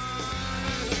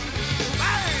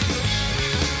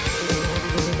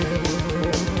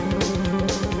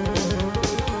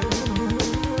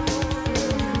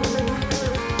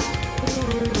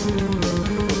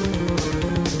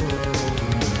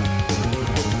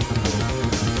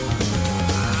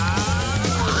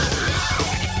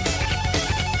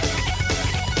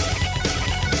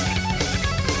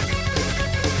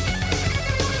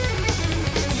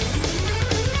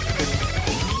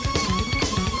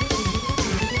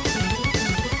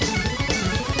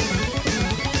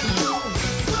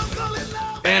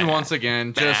 And once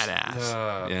again, just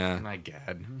Badass. my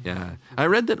God. Yeah, I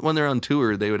read that when they're on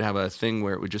tour, they would have a thing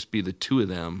where it would just be the 2 of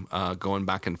them going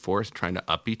back and forth, trying to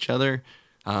up each other,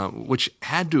 which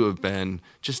had to have been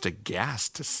just a gas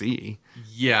to see.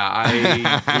 Yeah,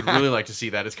 I would really like to see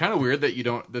that. It's kind of weird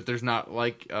that there's not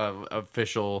like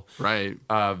official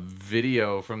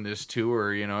video from this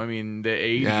tour. The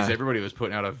 80s, everybody was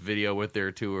putting out a video with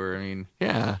their tour.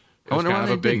 Yeah, it was kind of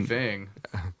a big thing.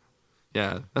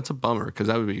 Yeah, that's a bummer because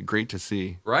that would be great to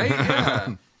see. Right?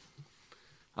 Yeah.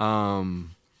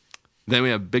 Then we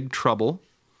have Big Trouble,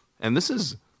 and this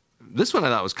one I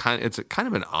thought was kind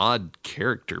of an odd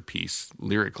character piece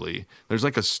lyrically. There's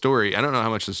like a story. I don't know how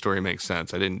much the story makes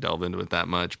sense. I didn't delve into it that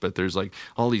much, but there's like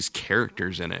all these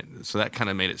characters in it, so that kind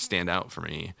of made it stand out for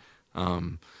me.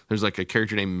 There's like a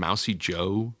character named Mousy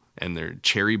Joe, and they're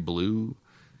Cherry Blue,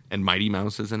 and Mighty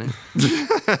Mouse is in it.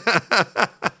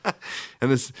 And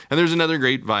there's another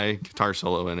great Vi guitar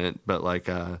solo in it, but like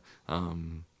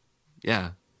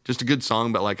just a good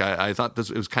song. But like I thought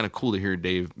it was kind of cool to hear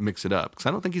Dave mix it up because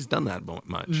I don't think he's done that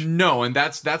much. No, and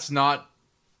that's not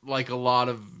like a lot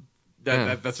of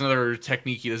that. That's another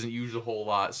technique he doesn't use a whole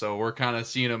lot. So we're kind of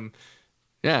seeing him.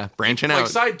 Yeah, branching out. Like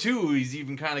side 2, he's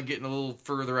even kind of getting a little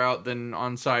further out than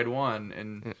on side 1,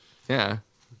 and yeah.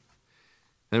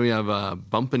 Then we have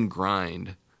Bump and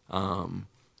Grind.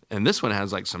 And this one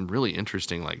has like some really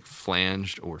interesting like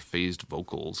flanged or phased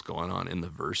vocals going on in the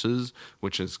verses,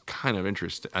 which is kind of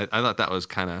interesting. I thought that was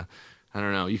kind of, I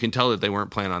don't know. You can tell that they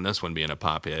weren't planning on this one being a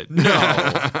pop hit. No.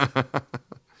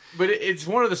 But it's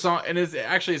one of the songs, and it's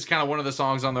kind of one of the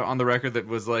songs on the record that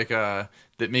was like that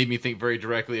made me think very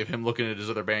directly of him looking at his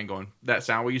other band, going, "That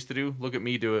sound we used to do. Look at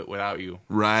me do it without you.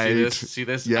 Right? See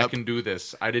this? Yep. I can do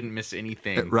this. I didn't miss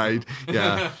anything. Right?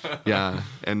 Yeah, yeah,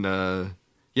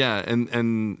 and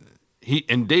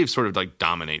and Dave sort of like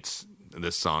dominates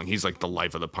this song. He's like the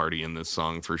life of the party in this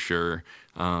song for sure.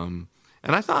 And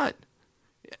I thought,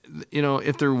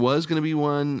 if there was going to be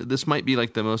one, this might be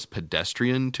like the most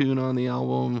pedestrian tune on the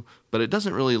album, but it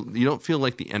doesn't really, you don't feel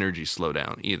like the energy slow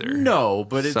down either. No,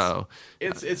 but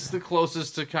it's the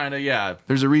closest to kind of,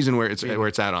 there's a reason where it's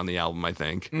at on the album, I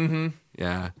think. Mm-hmm.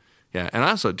 Yeah. Yeah, and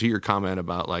also to your comment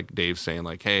about like Dave saying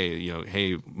like,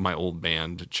 hey, my old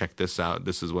band, check this out.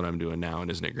 This is what I'm doing now,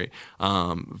 and isn't it great?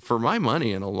 For my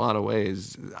money, in a lot of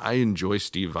ways, I enjoy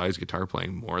Steve Vai's guitar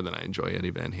playing more than I enjoy Eddie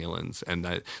Van Halen's. And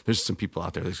there's some people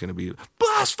out there that's going to be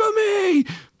blasphemy,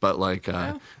 but like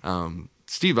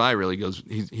Steve Vai really goes,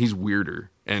 he's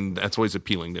weirder, and that's always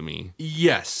appealing to me.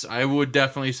 Yes, I would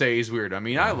definitely say he's weird. I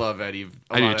mean, I love Eddie,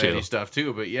 a lot of Eddie stuff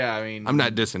too, but yeah, I mean, I'm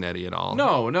not dissing Eddie at all.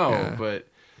 No, but.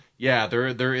 Yeah,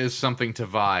 there is something to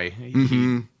Vi.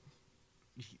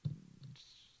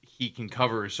 He can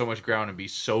cover so much ground and be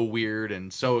so weird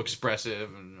and so expressive,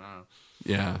 and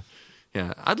yeah.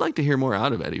 Yeah, I'd like to hear more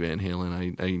out of Eddie Van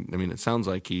Halen. I mean, it sounds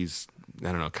like he's, I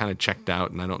don't know, kind of checked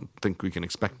out, and I don't think we can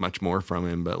expect much more from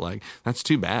him. But like, that's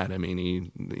too bad. I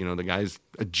mean, the guy's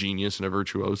a genius and a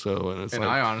virtuoso, and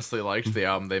I honestly liked the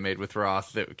album they made with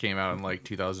Roth that came out in like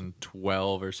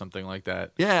 2012 or something like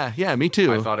that. Yeah, me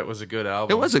too. I thought it was a good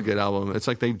album. It was a good album. It's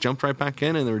like they jumped right back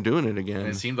in and they were doing it again. And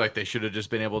it seemed like they should have just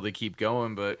been able to keep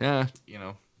going, but yeah,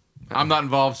 I'm not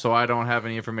involved, so I don't have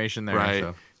any information there. Right?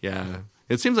 So. Yeah.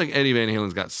 It seems like Eddie Van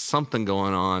Halen's got something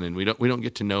going on, and we don't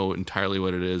get to know entirely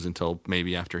what it is until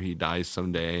maybe after he dies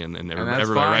someday, and everybody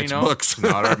writes books.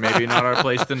 Maybe not our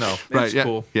place to know. It's right? Yeah.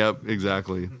 Cool. Yep.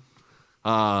 Exactly.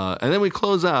 And then we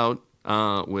close out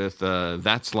with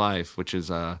 "That's Life," which is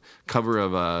a cover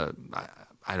of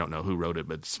I don't know who wrote it,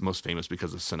 but it's most famous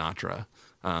because of Sinatra.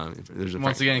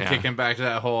 Once again, kicking back to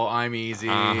that whole "I'm easy"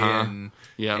 and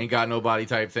 "Ain't got nobody"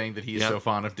 type thing that he's so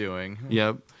fond of doing.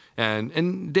 Yep.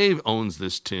 And Dave owns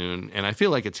this tune, and I feel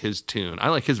like it's his tune. I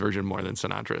like his version more than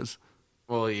Sinatra's.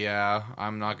 Well, yeah,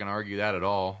 I'm not going to argue that at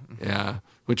all. Yeah,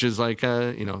 which is like,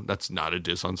 that's not a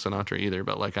diss on Sinatra either,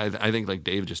 but like I think like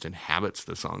Dave just inhabits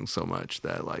the song so much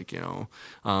that like,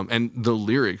 and the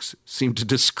lyrics seem to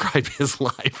describe his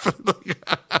life.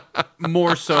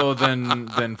 More so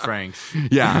than Frank's.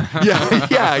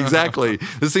 Yeah, exactly.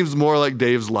 This seems more like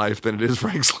Dave's life than it is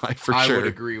Frank's life sure. I would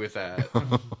agree with that.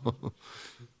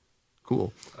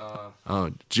 Cool.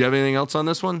 Do you have anything else on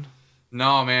this one?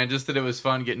 No, man. Just that it was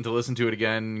fun getting to listen to it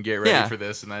again, and get ready for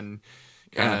this, and then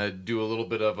kind of do a little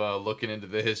bit of looking into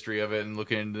the history of it and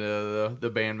looking into the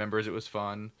band members. It was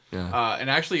fun. Yeah. And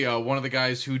actually, one of the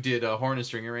guys who did horn and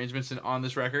string arrangements on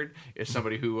this record is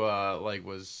somebody who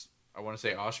was, I want to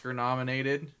say, Oscar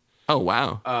nominated. Oh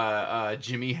wow.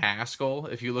 Jimmy Haskell.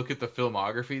 If you look at the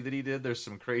filmography that he did, there's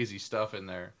some crazy stuff in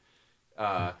there,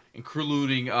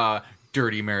 including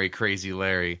Dirty Mary Crazy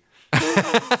Larry.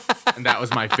 And that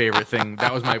was my favorite thing.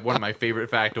 That was one of my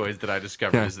favorite factoids that I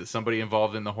discovered is that somebody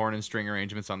involved in the horn and string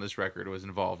arrangements on this record was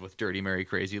involved with Dirty Mary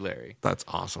Crazy Larry. That's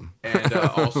awesome. And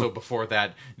also before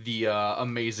that, the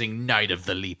amazing Night of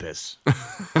the Lepus.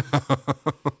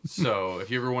 So if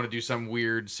you ever want to do some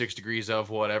weird 6 degrees of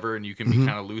whatever, and you can be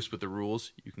kind of loose with the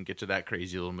rules, you can get to that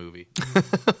crazy little movie.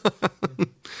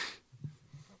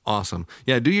 Awesome.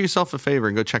 Yeah, do yourself a favor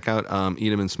and go check out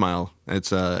Eat 'Em and Smile.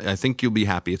 It's I think you'll be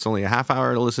happy. It's only a half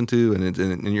hour to listen to, and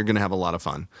you're going to have a lot of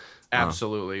fun.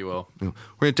 Absolutely, you will. We're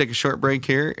going to take a short break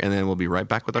here, and then we'll be right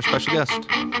back with our special guest.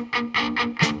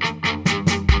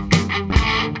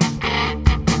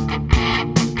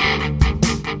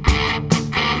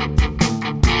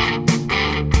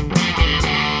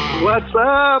 What's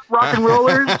up, rock and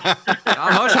rollers?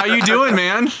 Not much. How you doing,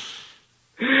 man?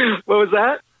 What was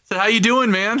that? How you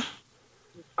doing, man?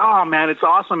 Oh man, it's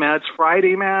awesome, man. It's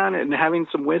Friday, man, and having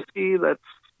some whiskey.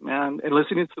 And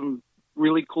listening to some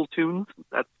really cool tunes.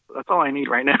 That's all I need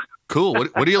right now. Cool.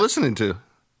 What are you listening to?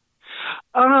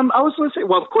 I was listening.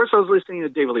 Well, of course, I was listening to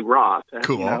David Lee Roth.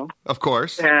 Cool. Of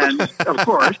course. And of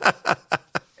course,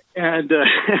 and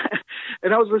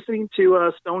and I was listening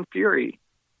to Stone Fury.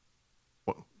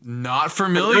 Not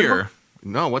familiar.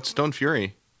 No, what's Stone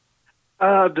Fury?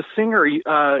 The singer is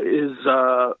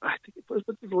I think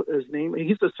what's his name?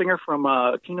 He's the singer from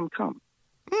Kingdom Come.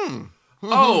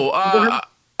 Oh,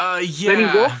 yeah. Lenny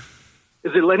Wolf?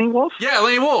 Is it Lenny Wolf? Yeah,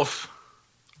 Lenny Wolf.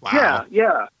 Wow.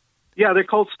 Yeah. They're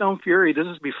called Stone Fury. This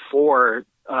is before,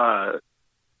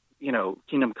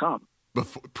 Kingdom Come.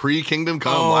 Pre-Kingdom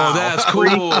Come. Oh, wow. that's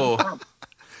cool.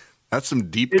 That's some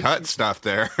deep cut stuff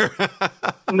there.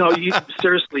 No,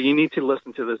 seriously, you need to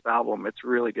listen to this album. It's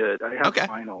really good. I have the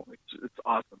vinyl. It's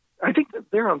awesome. I think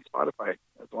that they're on Spotify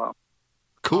as well.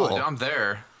 Cool. Oh, I'm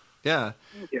there. Yeah.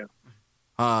 Yeah.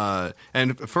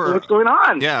 And for what's going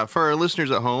on? Yeah, for our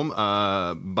listeners at home,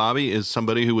 Bobby is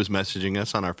somebody who was messaging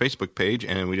us on our Facebook page,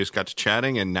 and we just got to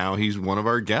chatting, and now he's one of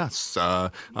our guests.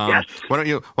 Yes. Why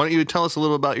don't you tell us a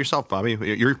little about yourself, Bobby?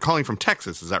 You're calling from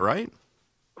Texas, is that right?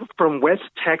 From West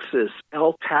Texas,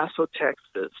 El Paso,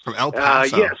 Texas. From El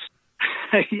Paso. Yes.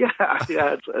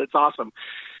 yeah. It's awesome.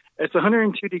 It's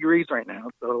 102 degrees right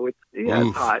now, so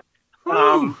it's hot.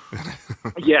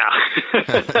 Yeah.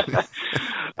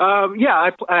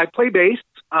 I play bass.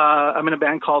 I'm in a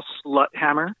band called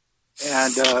Sluthammer.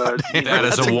 And that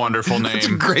is a wonderful name. It's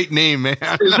a great name, man.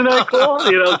 Isn't that cool?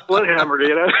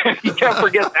 Sluthammer, you can't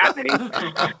forget that name.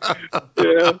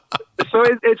 Yeah. So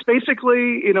it's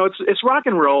basically, it's rock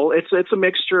and roll. It's a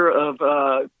mixture of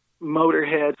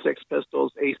Motorhead, Sex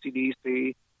Pistols,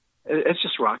 AC/DC. It's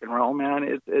just rock and roll,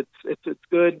 man. It's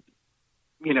good,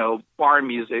 bar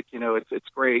music. It's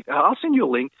great. I'll send you a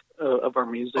link of our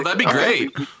music. Oh, that'd be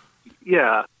great.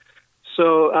 Yeah.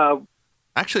 So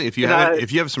Actually, if you And,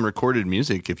 have some recorded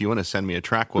music, if you want to send me a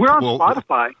track, we're on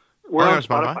Spotify. We're Oh, on on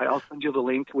Spotify? Spotify. I'll send you the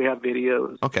link. We have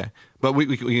videos. Okay, but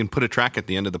we can put a track at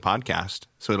the end of the podcast,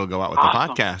 so it'll go out with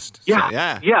Awesome. the podcast. Yeah,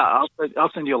 So, yeah.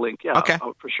 I'll send you a link. Yeah, Okay.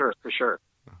 for sure.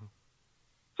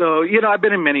 So I've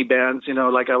been in many bands.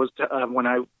 Like I was when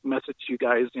I messaged you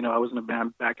guys. I was in a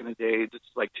band back in the day. It's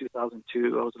like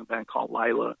 2002. I was in a band called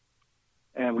Lila,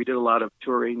 and we did a lot of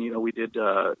touring. We did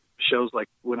shows like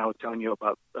when I was telling you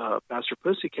about Faster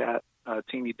Pussycat,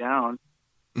 Team Me Down.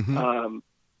 Mm-hmm.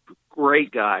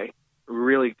 Great guy,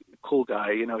 really cool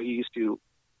guy. He used to,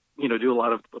 do a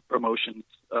lot of promotions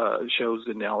shows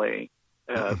in LA.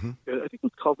 I think it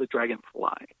was called the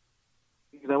Dragonfly.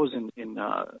 That was in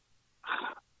I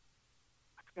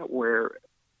forgot where.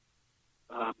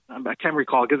 I can't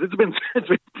recall because it's been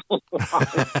so long.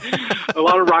 A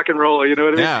lot of rock and roll, you know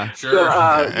what I mean? Yeah, sure. So,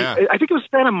 Yeah. I think it was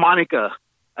Santa Monica.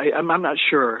 I'm not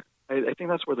sure. I think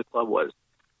that's where the club was.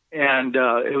 And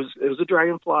it was a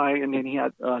Dragonfly, and then he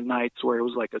had nights where it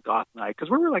was like a goth night because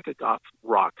we were like a goth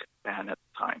rock band at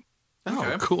the time. Oh,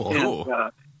 Okay. cool.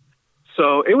 And,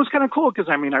 so it was kind of cool because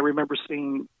I remember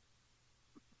seeing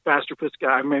Faster Pussycat.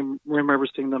 I remember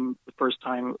seeing them the first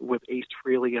time with Ace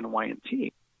Frehley and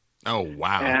Y&T. Oh,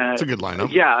 wow. And, That's a good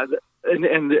lineup. Yeah,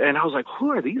 and I was like,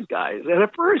 who are these guys? And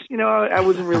at first, I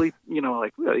wasn't really,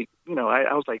 like really,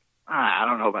 I was like, I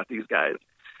don't know about these guys.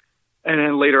 And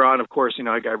then later on, of course,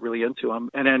 I got really into them.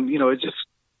 And then, it's just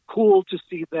cool to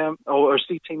see them or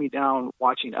see Timmy Down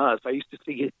watching us. I used to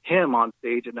see him on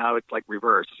stage, and now it's like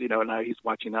reverse. Now he's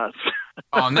watching us.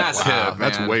 Oh, and that's Wow, him,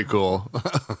 that's man. way cool.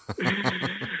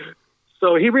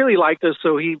 So he really liked us.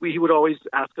 So he would always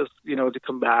ask us, to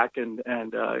come back. And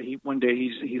he one day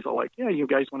he's all like, yeah, you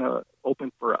guys want to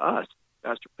open for us,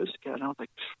 Faster Pussycat? And I was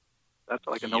like, that's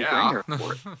like a no-brainer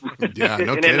for it. Yeah,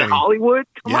 no and kidding. in Hollywood,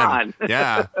 come on.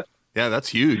 Yeah, that's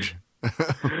huge.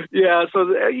 Yeah, so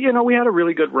we had a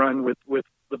really good run with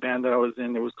the band that I was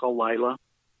in. It was called Lila,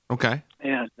 Okay.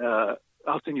 and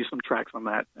I'll send you some tracks on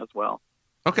that as well.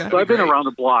 Okay. So I've been great. around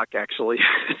the block, actually.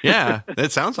 Yeah,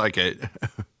 that sounds like it.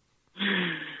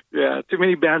 Yeah, too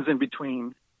many bands in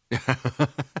between. It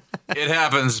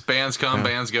happens. Bands come,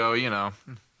 bands go. Yeah.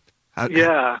 How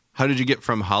did you get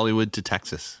from Hollywood to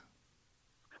Texas?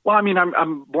 Well,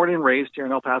 I'm born and raised here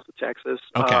in El Paso, Texas.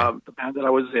 Okay. The band that I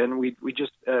was in, we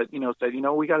just said,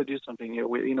 we got to do something.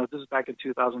 This is back in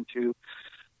 2002.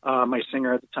 My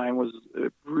singer at the time was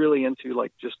really into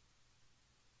like just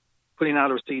putting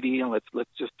out a CD and let's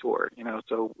just tour.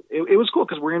 So it was cool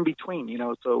because we're in between.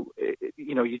 So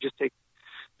you just take.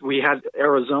 We had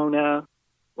Arizona,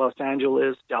 Los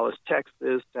Angeles, Dallas,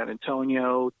 Texas, San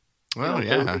Antonio. Well,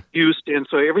 yeah. Houston.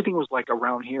 So everything was like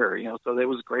around here, so it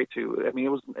was great too.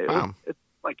 It's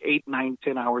like 8, 9,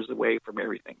 10 hours away from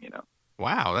everything,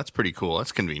 Wow, that's pretty cool.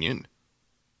 That's convenient.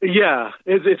 Yeah,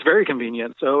 it's very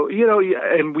convenient. So,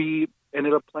 and we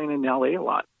ended up playing in LA a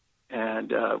lot.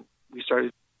 And we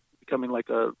started becoming like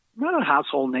not a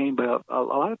household name, but a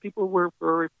lot of people were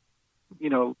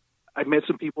I met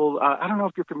some people. I don't know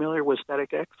if you're familiar with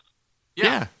Static X.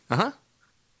 Yeah. Uh-huh.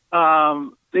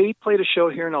 They played a show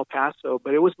here in El Paso,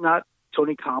 but it was not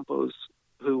Tony Campos,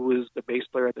 who was the bass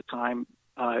player at the time.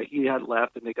 He had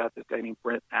left, and they got this guy named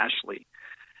Brent Ashley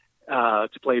to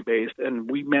play bass.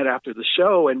 And we met after the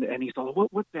show, and he's like,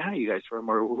 what band are you guys from,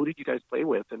 or who did you guys play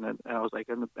with? And then I was like,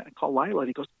 in the band called Lila. And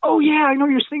he goes, oh, yeah, I know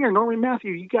your singer, Norman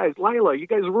Matthew. You guys, Lila, you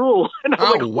guys rule. And I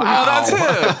was Oh, like, wow. That's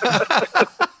it.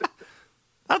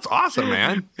 That's awesome,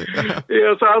 man. yeah,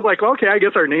 so I was like, okay, I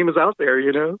guess our name is out there,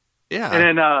 Yeah.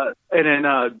 And then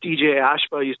DJ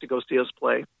Ashba used to go see us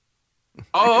play.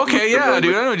 Oh, okay, yeah,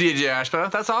 dude. I know DJ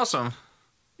Ashba. That's awesome.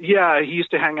 Yeah, he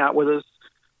used to hang out with us.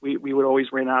 We would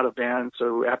always rent out a van,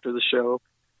 so after the show,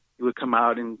 he would come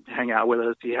out and hang out with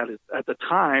us. At the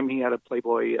time he had a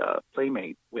Playboy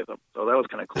Playmate with him, so that was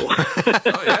kind of cool.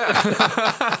 Oh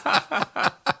yeah.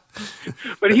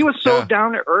 But he was so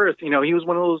down to earth. He was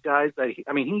one of those guys that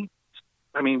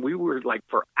we were like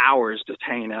for hours just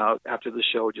hanging out after the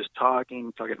show, just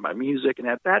talking about music. And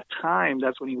at that time,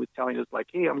 that's when he was telling us like,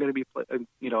 hey, I'm going to be,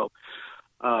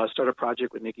 start a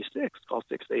project with Nikki Sixx called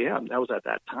 6 a.m. That was at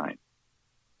that time.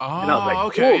 Oh, And I was like,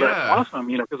 okay, cool, yeah. that's awesome,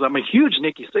 because I'm a huge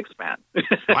Nikki Sixx fan.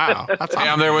 Wow. That's Hey, I'm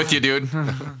awesome. there with you, dude.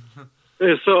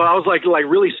 So I was like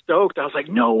really stoked. I was like,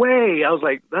 no way. I was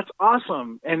like, that's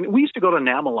awesome. And we used to go to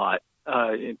NAMM a lot.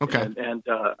 Okay. And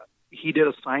he did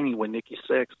a signing with Nikki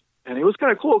Sixx. And it was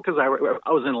kind of cool because I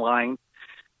was in line.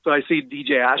 So I see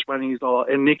DJ Ashman,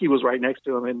 and Nikki was right next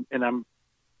to him. And I'm,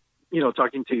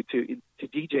 talking to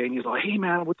DJ, and he's like, hey,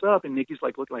 man, what's up? And Nikki's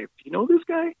like, looking like, do you know this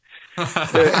guy?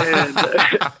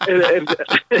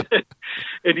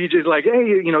 And he just like,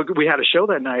 hey, we had a show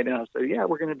that night, and I said, yeah,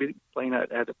 we're going to be playing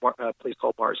at a place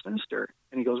called Bar Sinister.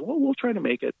 And he goes, well, we'll try to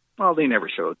make it. Well, they never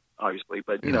showed, obviously,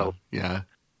 but yeah,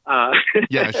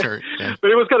 yeah, sure. Yeah.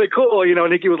 But it was kind of cool,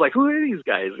 Nikki was like, who are these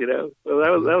guys? So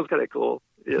that was kind of cool.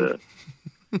 Yeah.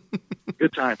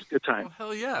 Good times. Oh,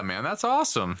 hell yeah, man. That's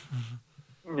awesome.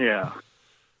 Yeah.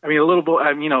 I mean, a little bit,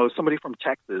 somebody from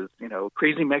Texas,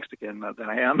 crazy Mexican that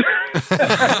I am.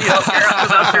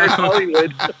 Up here in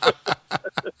Hollywood.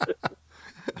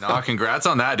 No, congrats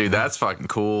on that, dude. That's fucking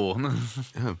cool.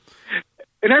 And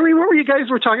I remember you guys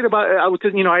were talking about,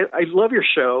 because, I love your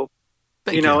show.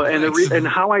 Thank you. And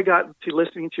how I got to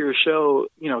listening to your show,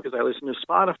 because I listen to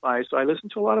Spotify, so I listen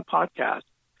to a lot of podcasts,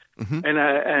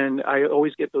 and I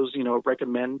always get those,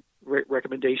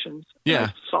 recommendations. Yeah, and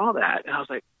I saw that, and I was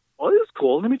like, "Well, this is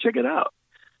cool. Let me check it out."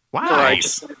 Wow.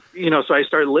 Nice. So I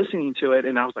started listening to it,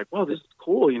 and I was like, "Well, this is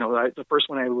cool." The first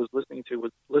one I was listening to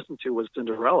was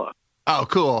Cinderella. Oh,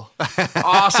 cool.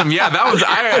 Awesome. Yeah, that was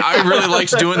I really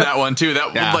liked doing that one too.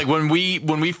 Like when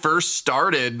we first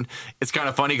started, it's kind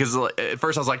of funny because at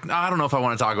first I was like, I don't know if I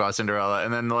want to talk about Cinderella,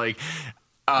 and then like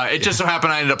it just so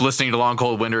happened I ended up listening to Long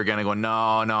Cold Winter again and going,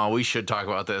 no, we should talk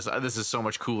about this. This is so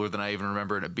much cooler than I even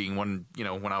remember it being when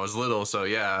I was little. So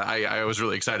yeah, I was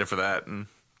really excited for that, and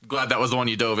glad that was the one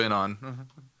you dove in on.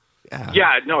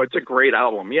 Yeah, no, it's a great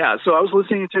album. Yeah, so I was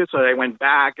listening to it, so I went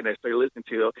back and I started listening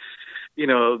to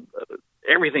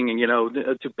everything,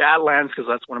 to Badlands, because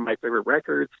that's one of my favorite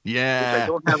records. Yeah. Which I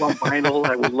don't have on vinyl.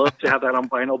 I would love to have that on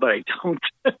vinyl, but I don't.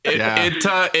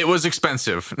 It was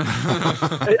expensive.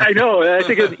 I know. I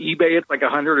think on eBay it's like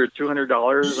 $100 or $200.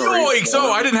 Yoink!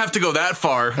 So I didn't have to go that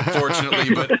far,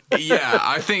 fortunately. But yeah,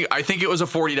 I think it was a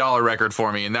 $40 record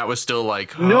for me, and that was still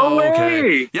like, no way.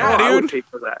 Okay. Yeah, dude. I would pay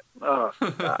for that. Oh,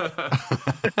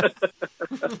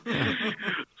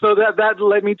 so that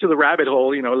led me to the rabbit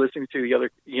hole, listening to the other,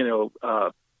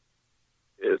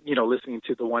 listening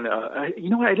to the one, I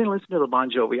didn't listen to the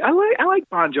Bon Jovi. I like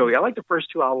Bon Jovi. I like the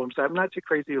first two albums. I'm not too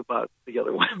crazy about the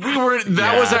other one.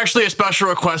 That was actually a special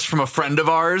request from a friend of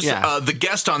ours. Yeah. The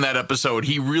guest on that episode,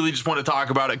 he really just wanted to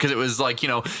talk about it because it was like,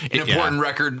 an important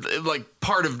record, like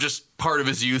part of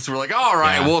his youth. We're like, all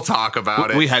right, we'll talk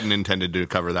about it. We hadn't intended to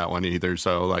cover that one either,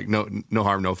 so like no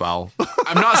harm, no foul.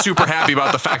 I'm not super happy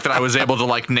about the fact that I was able to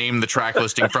like name the track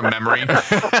listing from memory.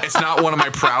 It's not one of my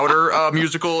prouder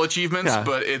musical achievements,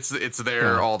 but it's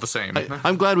there all the same.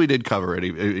 I'm glad we did cover it.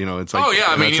 It's like,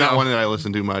 it's not one that I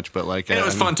listen to much, but like, and it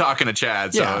was fun talking to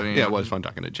Chad. Yeah, So, it was fun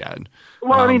talking to Chad.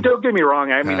 Well, don't get me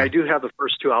wrong. I do have the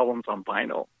first two albums on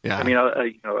vinyl. Yeah. I mean,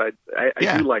 I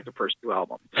do like the first two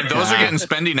albums. And those are getting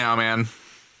spendy now, man.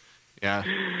 Yeah.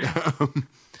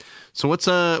 So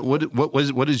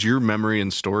what is your memory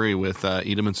and story with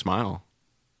Eat 'Em and Smile?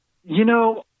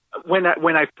 When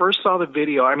I first saw the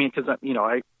video, I mean, because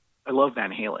I love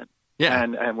Van Halen. Yeah.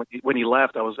 And when he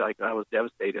left, I was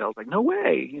devastated. I was like, no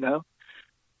way,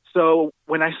 So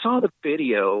when I saw the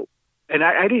video, and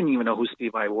I didn't even know who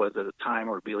Steve Vai was at the time,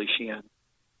 or Billy Sheehan.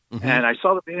 Mm-hmm. And I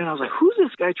saw the video and I was like, who's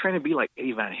this guy trying to be like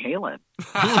Eddie Van Halen?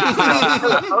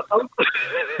 I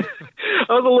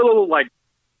was a little like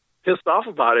pissed off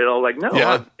about it. I was like,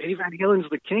 no, Eddie Van Halen's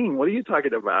the king. What are you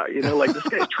talking about? Like this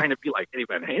guy's trying to be like Eddie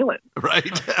Van Halen.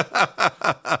 Right.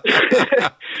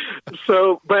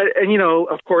 So,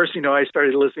 of course, I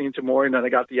started listening to more and then I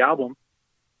got the album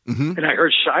and I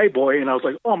heard Shy Boy and I was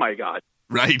like, oh my God.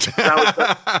 Right.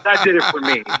 That did it for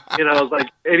me. I was like,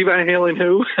 Eddie Van Halen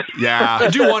who? Yeah. I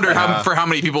do wonder for how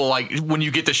many people, like, when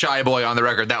you get the Shy Boy on the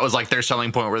record, that was like their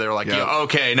selling point where they were like,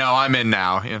 okay, no, I'm in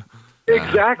now. Yeah.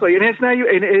 Exactly. And it's now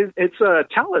it's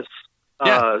Talis.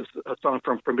 A song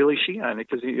from Billy Sheehan,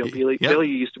 because Billy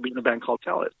used to be in a band called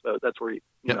Talis, so that's where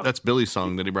that's Billy's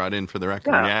song that he brought in for the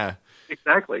record. Yeah.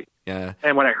 Exactly. Yeah.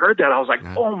 And when I heard that, I was like,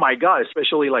 oh my God,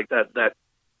 especially like that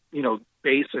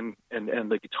bass and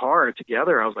the guitar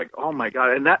together. I was like, oh my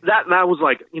God. And that was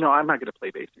like, I'm not going to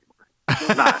play bass anymore.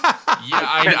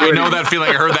 I know that feeling.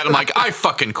 I heard that. I'm like, I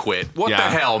fucking quit. What the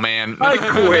hell, man? I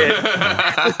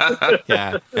quit.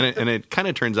 Yeah. And it kind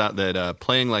of turns out that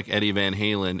playing like Eddie Van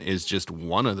Halen is just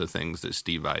one of the things that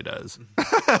Steve Vai does.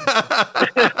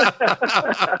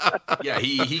 Yeah,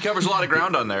 he covers a lot of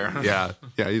ground on there. Yeah.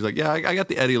 He's like, I got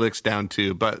the Eddie licks down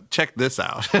too, but check this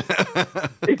out.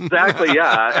 Exactly.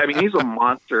 Yeah. I mean, he's a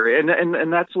monster,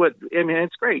 and that's what. I mean,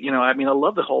 it's great. I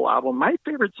love the whole album. My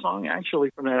favorite song actually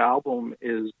from that album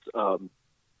is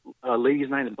Ladies'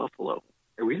 Night in Buffalo.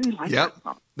 I really like that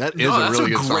song. That is a really good song.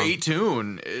 That's a great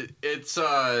tune. It's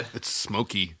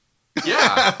smoky.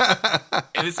 Yeah.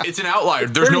 And it's an outlier.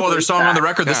 There's no other song on the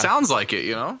record that sounds like it,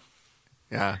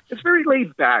 Yeah. It's very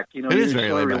laid back, It is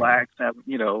very laid back. Relaxed,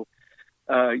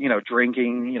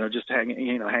 drinking, just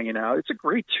hanging out. It's a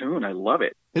great tune. I love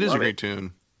it. It is Love a great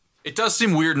tune. It does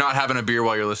seem weird not having a beer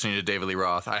while you're listening to David Lee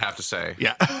Roth, I have to say.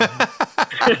 Yeah.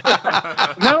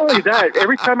 Not only that,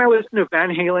 every time I listen to Van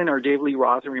Halen or David Lee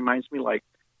Roth, it reminds me, like,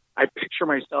 I picture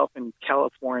myself in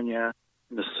California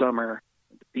in the summer,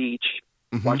 at the beach,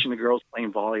 watching the girls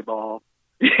playing volleyball.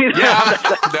 Yeah,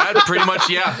 that pretty much,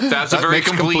 that's a very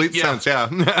makes complete yeah. sense, yeah.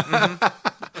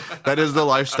 That is the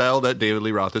lifestyle that David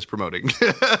Lee Roth is promoting.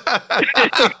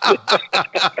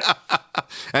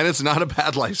 And it's not a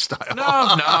bad lifestyle.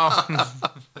 No.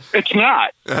 It's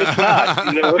not. It's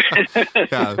not.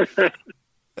 Yeah.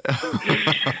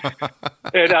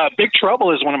 And Big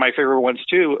Trouble is one of my favorite ones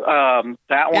too.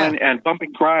 That one and Bump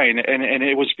and Grind, and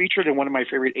it was featured in one of my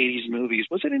favorite '80s movies.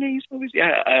 Was it an '80s movie?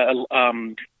 Yeah.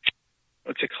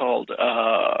 What's it called?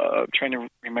 I'm trying to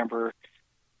remember.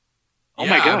 Oh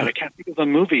my God, I can't think of the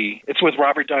movie. It's with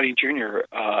Robert Downey Jr.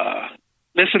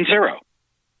 Listen Zero.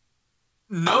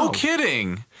 No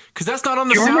kidding, because that's not on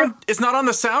the sound. It's not on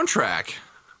the soundtrack.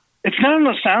 It's not on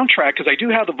the soundtrack because I do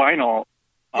have the vinyl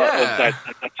of that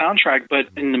soundtrack. But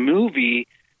in the movie,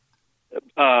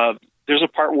 there's a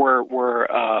part where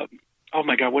oh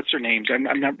my God, what's their names? I'm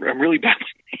really bad with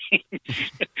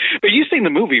names. But you've seen the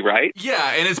movie, right?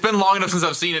 Yeah, and it's been long enough since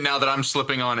I've seen it now that I'm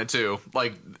slipping on it too.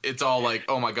 Like, it's all like,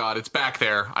 oh my God, it's back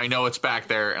there. I know it's back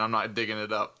there, and I'm not digging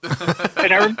it up.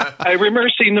 And I remember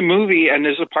seeing the movie, and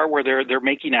there's a part where they're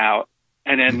making out,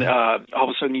 and then all of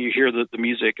a sudden you hear the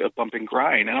music of Bump and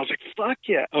Grind, and I was like, fuck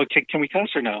yeah. Okay, can we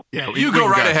cuss or no? Yeah, you go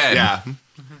right ahead. Yeah.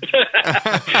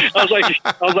 I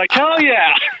was like, hell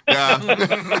yeah.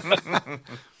 Yeah.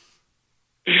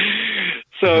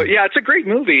 So yeah, it's a great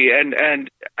movie, and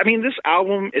I mean, this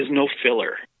album is no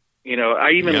filler.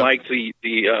 I even like the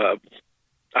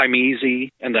I'm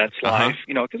Easy and That's Life.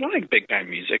 Because I like big band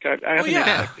music. I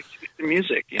like the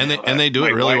music, and they do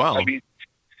it really well. I mean,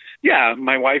 yeah,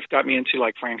 my wife got me into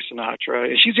like Frank Sinatra,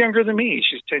 and she's younger than me.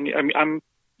 She's 10 years. I mean, I'm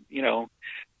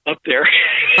up there.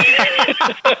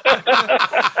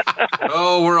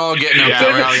 Oh, we're all getting up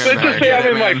there. Let's just say I'm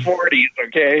in my 40s,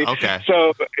 okay? Okay.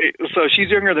 So she's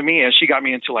younger than me, and she got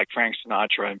me into like Frank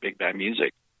Sinatra and big band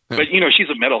music. But she's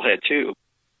a metalhead too.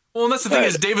 Well, and that's the thing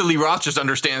is David Lee Roth just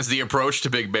understands the approach to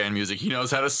big band music. He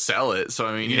knows how to sell it. So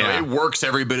I mean, it works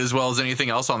every bit as well as anything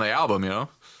else on the album.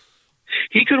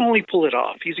 He could only pull it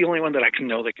off. He's the only one that I can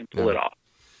know that can pull it off.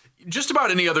 Just about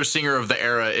any other singer of the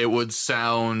era, it would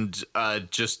sound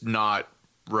just not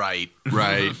right.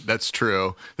 Right, that's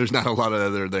true. There's not a lot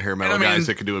of the hair metal guys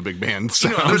that could do a big band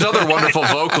sound. There's other wonderful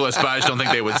vocalists, but I just don't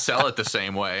think they would sell it the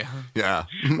same way. Yeah.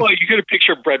 Well, you could have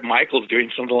pictured Bret Michaels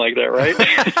doing something like that, right?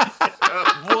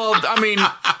 Well, I mean,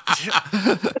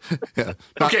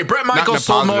 okay, Bret Michaels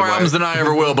sold more albums than I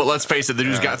ever will, but let's face it, the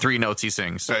dude's got 3 notes he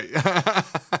sings. Right.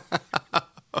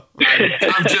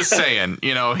 I'm just saying,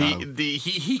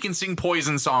 he can sing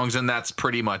Poison songs, and that's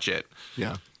pretty much it.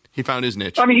 Yeah, he found his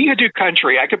niche. I mean, he could do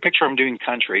country. I could picture him doing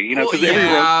country. Because every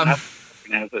road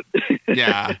has it.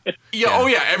 Yeah. Oh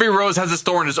yeah. Every Rose Has Its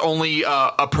Thorn is only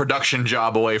a production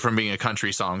job away from being a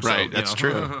country song. So, right. That's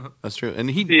true. That's true. And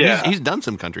he's done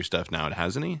some country stuff now,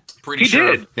 hasn't he? Pretty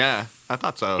sure. Did. Yeah, I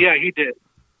thought so. Yeah, he did.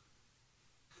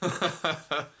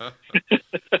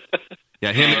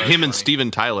 Yeah, him and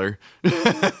Steven Tyler. I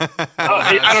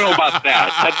don't know about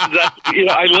that.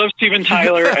 I love Steven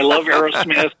Tyler. I love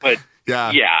Aerosmith, but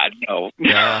no.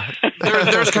 Yeah.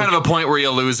 There's kind of a point where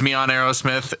you lose me on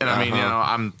Aerosmith, and I mean,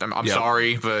 I'm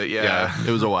sorry, but yeah,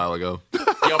 it was a while ago.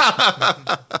 Yep.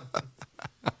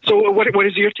 So, what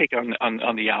is your take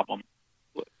on the album?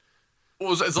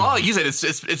 Well, it's a lot like you said.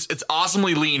 It's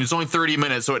awesomely lean. It's only 30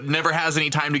 minutes, so it never has any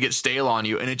time to get stale on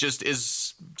you, and it just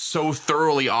is so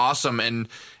thoroughly awesome. And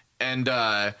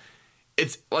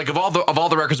it's like of all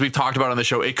the records we've talked about on the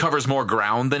show, it covers more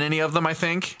ground than any of them, I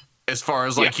think. As far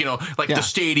as the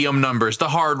stadium numbers, the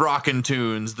hard rockin'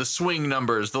 tunes, the swing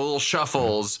numbers, the little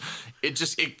shuffles,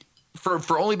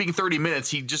 for only being 30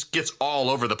 minutes, he just gets all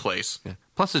over the place. Yeah.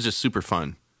 Plus, it's just super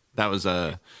fun. That was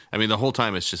the whole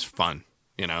time it's just fun.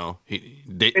 And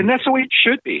that's the way it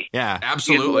should be. Yeah,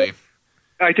 absolutely.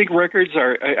 I think records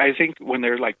are. I think when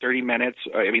they're like 30 minutes,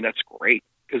 I mean that's great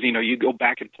because you go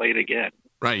back and play it again.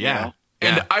 Right. Yeah.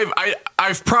 And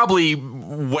I've probably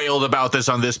wailed about this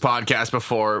on this podcast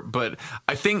before, but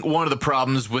I think one of the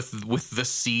problems with the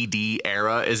CD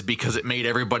era is because it made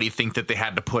everybody think that they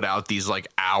had to put out these like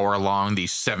hour-long,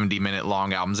 these 70-minute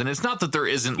long albums, and it's not that there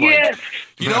isn't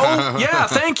yeah,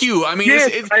 thank you. I mean,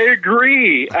 I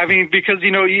agree. I mean, because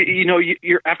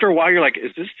you're after a while you're like,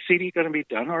 is this CD going to be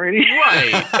done already?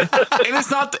 Right. And it's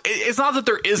not that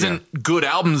there isn't good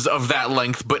albums of that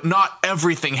length, but not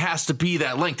everything has to be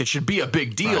that length. It should be a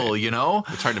big deal, Right. you know?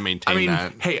 It's hard to maintain I mean,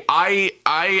 that. hey, I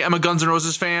am a Guns N'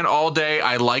 Roses fan all day.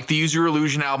 I like the Use Your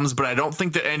Illusion albums, but I don't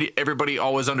think that everybody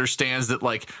always understands that,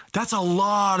 like, that's a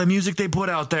lot of music they put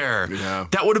out there. Yeah.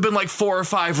 That would have been like 4 or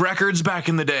 5 records back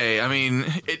in the day. I mean,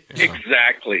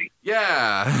 Exactly.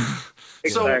 yeah.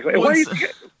 Exactly. So What do you once-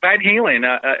 think, Van Halen?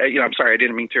 I'm sorry, I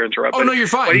didn't mean to interrupt. Oh, but no, you're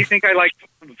fine. What do you think I like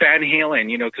Van Halen?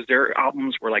 You know, because their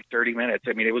albums were like 30 minutes.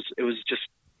 I mean, it was just,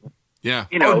 Yeah.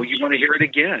 you know, you want to hear it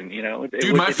again. You know,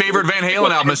 Dude, my favorite Van Halen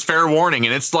album is Fair Warning,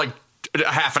 and it's like a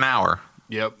half an hour.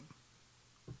 Yep.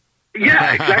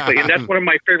 Yeah, exactly, and that's one of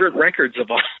my favorite records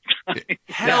of all time.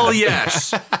 Hell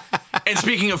yes. And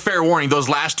speaking of Fair Warning, those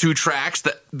last 2 tracks,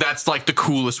 that's like the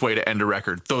coolest way to end a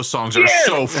record. Those songs are Yes.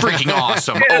 so freaking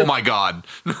awesome. Yes. Oh my God.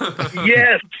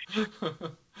 Yes.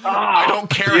 I don't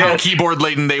care how keyboard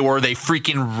laden they were, they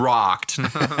freaking rocked.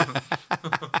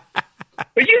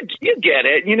 But you get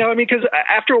it, you know. I mean, because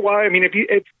after a while, I mean, if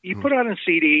you put on a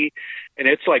CD and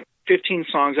it's like 15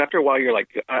 songs, after a while, you're like,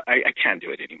 I can't do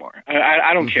it anymore.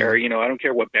 I don't care, you know. I don't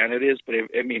care what band it is, but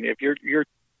if you're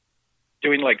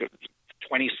doing like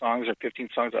 20 songs or 15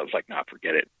 songs, I was like, nah,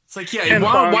 forget it. It's like, yeah, 10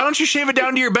 why songs. don't you shave it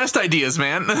down to your best ideas,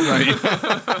 man?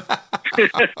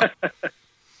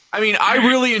 I mean, I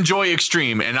really enjoy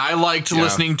Extreme, and I liked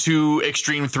listening to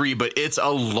Extreme 3, but it's a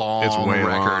long It's way record.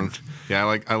 long.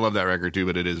 Yeah, I love that record too,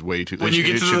 but it is way too. When you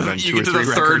get to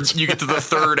the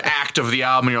third act of the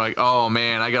album, you're like, oh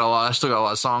man, I still got a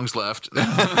lot of songs left.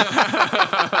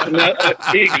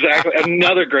 Exactly.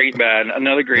 Another great band.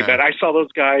 I saw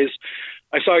those guys.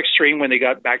 I saw Extreme when they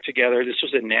got back together. This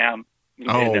was in NAMM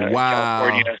in wow.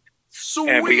 California. Sweet.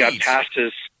 And we got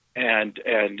passes, and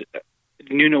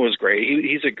Nuno was great.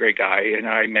 He's a great guy, and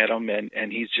I met him,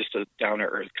 and he's just a down to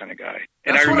earth kind of guy.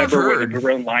 And That's I what I've remember when heard. we were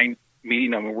in line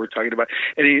meeting him, and we're talking about,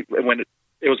 and when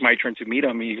it was my turn to meet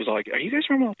him, he was like, "Are you guys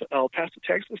from El Paso,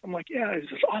 Texas?" I'm like, "Yeah." He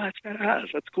says, "Oh, that's badass.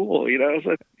 That's cool." You know, I was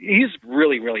like, he's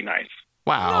really, really nice.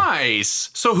 Wow. Nice.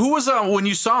 So who was when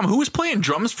you saw him? Who was playing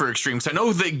drums for Extreme? Because I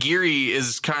know that Geary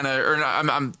is kind of, or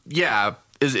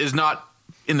is not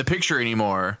in the picture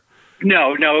anymore.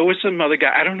 No, it was some other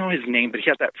guy. I don't know his name, but he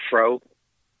had that fro.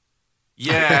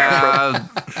 Yeah,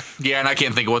 yeah, and I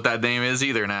can't think of what that name is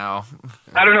either now.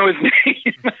 I don't know his name.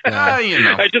 You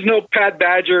know. I just know Pat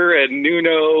Badger and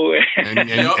Nuno And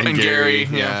Gary,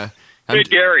 yeah. and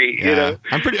Gary. Yeah. You know,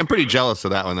 I'm pretty jealous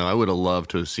of that one though. I would have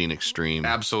loved to have seen Extreme.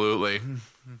 Absolutely.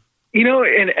 you know,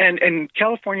 and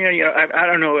California. You know, I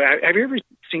don't know. Have you ever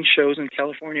seen shows in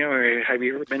California, or have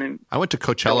you ever been in I went to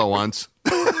Coachella once.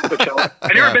 Coachella?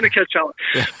 I've never been to Coachella,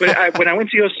 but when I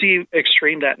went to go see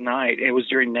Extreme that night, it was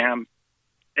during NAMM,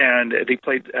 and they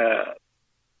played.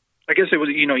 I guess it was,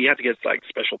 you know, you have to get like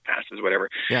special passes, whatever.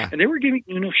 Yeah. And they were giving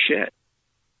Nuno shit.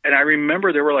 And I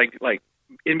remember there were like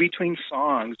in between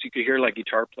songs, you could hear like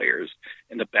guitar players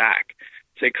in the back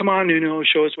say, "Come on, Nuno,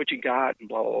 show us what you got," and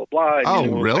blah blah blah. And Oh,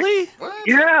 Nuno was really? like,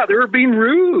 yeah, they were being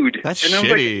rude. That's and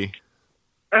shitty.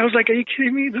 I was like, "Are you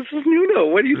kidding me? This is Nuno.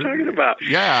 What are you talking about?"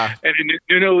 Yeah. And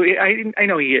Nuno, I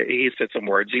know he said some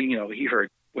words. He heard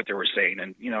what they were saying,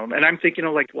 and and I'm thinking,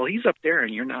 like, well, he's up there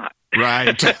and you're not.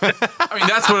 Right. I mean,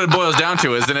 that's what it boils down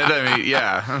to, isn't it? I mean,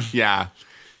 yeah. Yeah.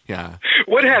 Yeah.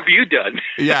 What have you done?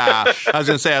 Yeah. I was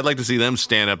going to say, I'd like to see them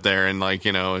stand up there and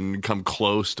and come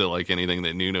close to like anything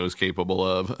that Nuno's capable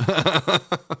of.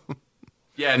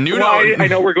 Yeah, Nuno. Well, I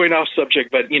know we're going off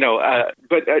subject, but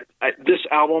this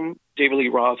album, David Lee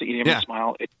Roth, Eat 'Em and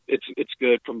Smile, it's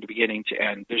good from the beginning to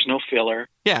end. There's no filler.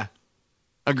 Yeah.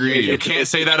 Agreed. You can't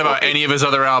say that about any of his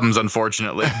other albums,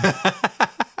 unfortunately.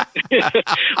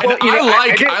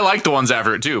 I like the ones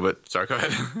after it too, but sorry, go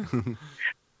ahead.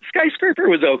 Skyscraper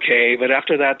was okay, but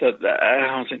after that,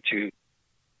 I wasn't too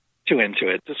into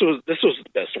it. This was the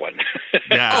best one.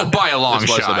 Yeah. Oh, by a long this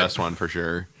was shot. the best one for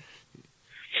sure.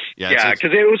 Yeah. Yeah,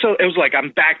 because it was like, I'm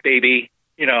back, baby.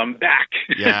 I'm back.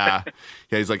 Yeah.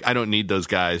 Yeah. He's like, I don't need those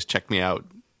guys. Check me out.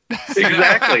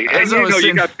 Exactly. And As I was you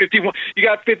saying- got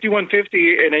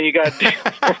 5150, and then you got.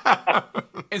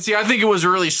 And see, I think it was a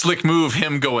really slick move,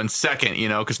 him going second,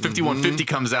 because 5150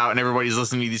 comes out and everybody's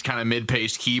listening to these kind of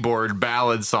mid-paced keyboard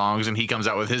ballad songs, and he comes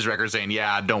out with his record saying,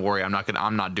 "Yeah, don't worry, I'm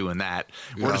not doing that.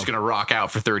 We're just gonna rock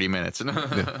out for 30 minutes."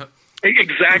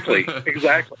 Exactly.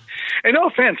 And no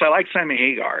offense, I like Sammy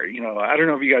Hagar. I don't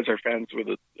know if you guys are fans with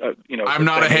it. I'm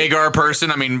not a Hagar person.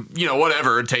 I mean,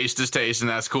 whatever. Taste is taste, and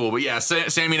that's cool. But yeah,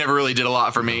 Sammy never really did a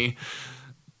lot for me.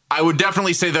 I would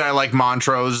definitely say that I like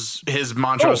his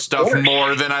Montrose stuff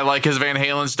more than I like his Van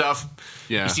Halen stuff.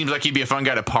 Yeah. He seems like he'd be a fun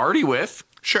guy to party with.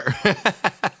 Sure.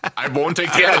 I won't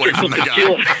take that away from the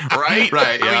guy. Right?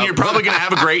 Right, I yeah. mean, you're probably going to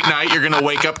have a great night. You're going to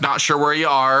wake up not sure where you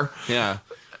are. Yeah.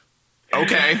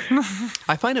 Okay.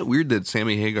 I find it weird that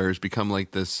Sammy Hagar has become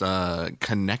like this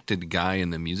connected guy in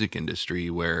the music industry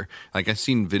where, like, I've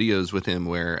seen videos with him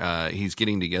where he's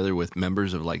getting together with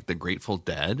members of, like, the Grateful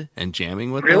Dead and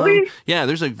jamming with them. Really? Yeah,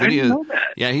 there's like I didn't videos. know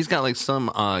that. Yeah, he's got, like, some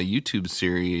YouTube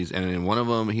series, and in one of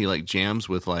them, he, like, jams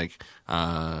with, like,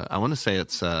 I want to say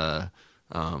it's...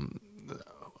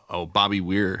 Bobby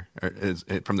Weir is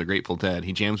from the Grateful Dead.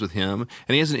 He jams with him,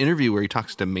 and he has an interview where he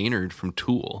talks to Maynard from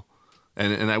Tool.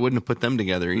 And I wouldn't have put them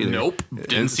together either. Nope.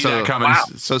 Didn't And see that coming. Wow.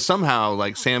 So somehow,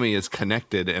 like, Sammy is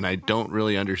connected, and I don't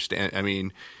really understand. I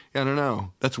mean, I don't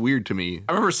know. That's weird to me.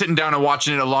 I remember sitting down and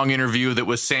watching a long interview that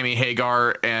was Sammy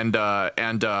Hagar and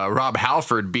Rob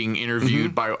Halford being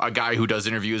interviewed by a guy who does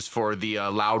interviews for the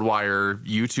Loudwire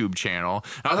YouTube channel.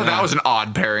 And I thought that was an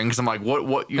odd pairing because I'm like,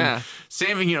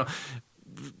 Sammy,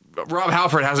 Rob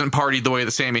Halford hasn't partied the way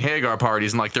that Sammy Hagar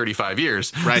parties in like 35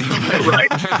 years. Right. Right.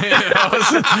 But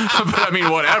I mean,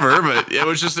 whatever. But it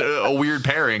was just a weird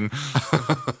pairing.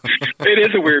 It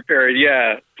is a weird period.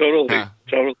 Yeah, totally. Yeah.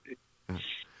 Totally.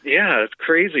 Yeah, it's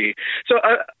crazy. So,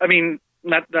 I mean,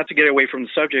 not to get away from the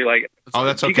subject, like, Oh,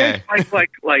 that's do you guys okay.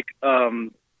 like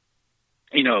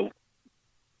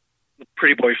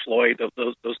Pretty Boy Floyd,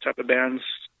 those type of bands?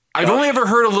 I've only ever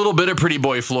heard a little bit of Pretty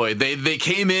Boy Floyd. They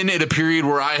came in at a period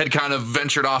where I had kind of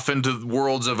ventured off into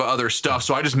worlds of other stuff,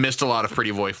 so I just missed a lot of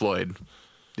Pretty Boy Floyd.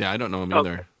 Yeah, I don't know him Oh.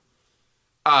 either.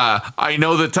 I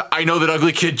know that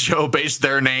Ugly Kid Joe based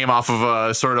their name off of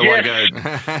a sort of like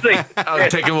a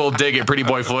taking a little dig at Pretty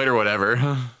Boy Floyd or whatever.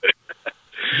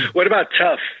 What about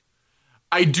Tough?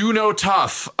 I do know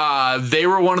Tough. They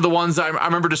were one of the ones I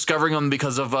remember discovering them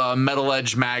because of Metal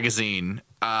Edge magazine.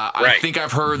 I Right. think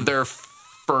I've heard their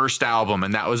first album,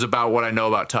 and that was about what I know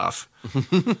about Tough.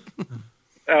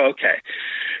 Oh, okay.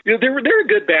 They're a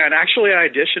good band. Actually, I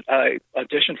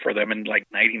auditioned for them in like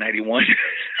 1991.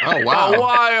 Oh, wow.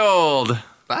 Wild.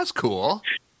 That's cool.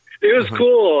 It was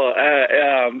cool.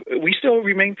 We still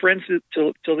remain friends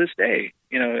till this day.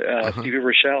 Stevie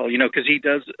Rochelle. Because he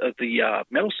does the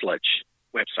Metal Sludge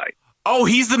website. Oh,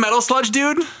 he's the Metal Sludge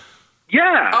dude?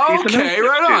 Yeah. he's the Metal Okay, Sludge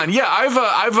right on. dude. Yeah,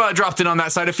 I've dropped in on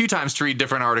that site a few times to read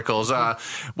different articles.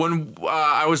 When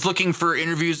I was looking for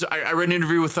interviews, I read an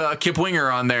interview with Kip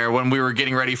Winger on there when we were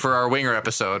getting ready for our Winger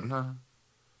episode.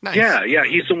 Nice. Yeah.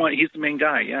 He's the one. He's the main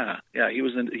guy. Yeah. He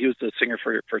was the singer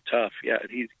for Tough. Yeah.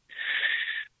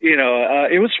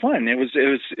 It was fun. It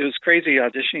was crazy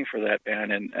auditioning for that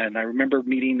band, and I remember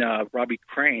meeting Robbie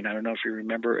Crane. I don't know if you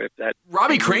remember if that.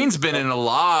 Robbie Crane's been in a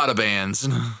lot of bands.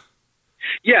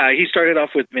 Yeah, he started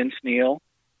off with Vince Neil,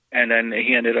 and then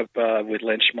he ended up with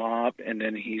Lynch Mob, and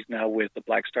then he's now with the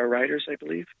Black Star Riders, I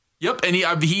believe. Yep, and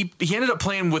he ended up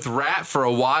playing with Rat for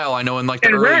a while. I know in like the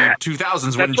And early Rat.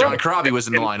 2000s when That's John right. Corabi was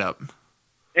in the lineup.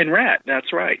 And Rat,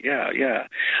 that's right. Yeah.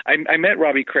 I met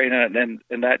Robbie Crane, and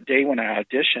that day when I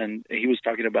auditioned, he was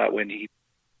talking about when he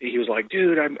was like,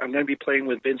 "Dude, I'm going to be playing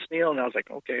with Vince Neil," and I was like,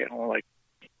 "Okay." And I'm like,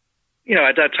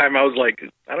 at that time I was like,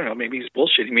 I don't know, maybe he's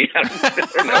bullshitting me. I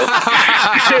don't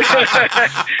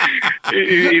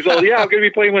know. He's like, "Yeah, I'm going to be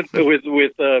playing with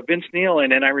Vince Neil,"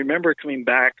 and then I remember coming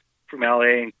back from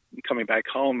LA and coming back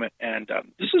home, and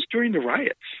this is during the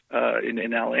riots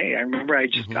in LA. I remember I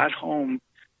just got home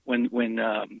when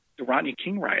the Rodney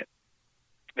King riot,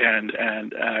 and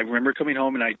I remember coming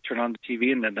home and I turned on the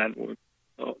TV, and then that,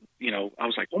 I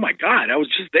was like, oh my God, I was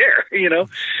just there,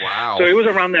 Wow. So it was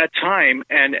around that time,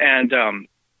 and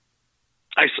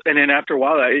then after a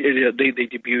while, they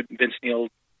debuted Vince Neil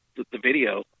the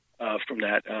video from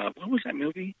that. What was that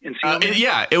movie? Encino Man?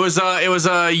 Yeah, it was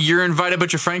You're Invited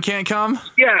but your friend can't come.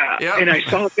 Yeah, Yep. And I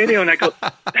saw the video and I go,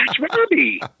 that's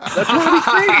Robbie. That's Robbie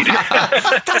Crane.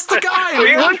 That's the guy. So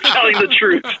he man. was telling the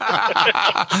truth.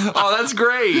 Oh, that's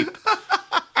great.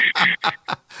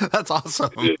 That's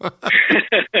awesome.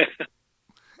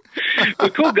 A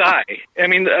cool guy. I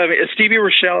mean, Stevie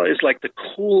Rochelle is like the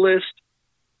coolest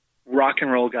rock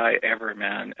and roll guy ever,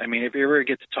 man. I mean, if you ever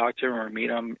get to talk to him or meet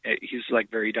him, he's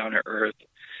like very down to earth.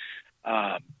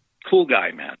 Cool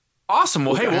guy, man. Awesome.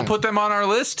 Well, hey, we'll put them on our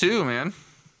list too, man.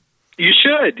 You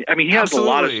should. I mean, he has a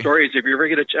lot of Absolutely. stories. If you ever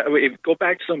get a chance, go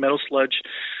back to the Metal Sludge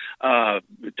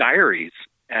diaries,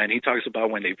 and he talks about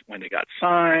when they got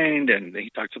signed, and he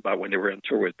talks about when they were on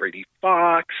tour with Brady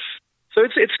Fox. So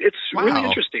it's really Wow.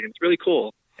 interesting. It's really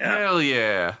cool. Yeah. Hell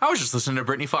yeah. I was just listening to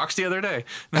Britney Fox the other day.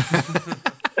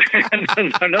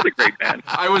 Another great band.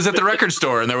 I was at the record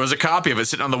store and there was a copy of it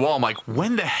sitting on the wall. I'm like,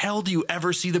 when the hell do you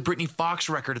ever see the Britney Fox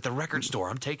record at the record store?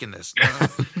 I'm taking this.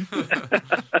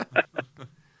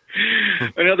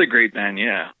 Another great band.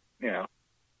 Yeah.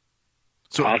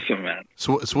 So, Awesome, man.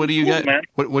 So what do you Cool, get? man.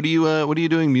 What are you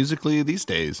doing musically these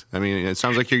days? I mean, it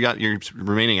sounds like you're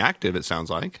remaining active. It sounds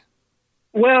like.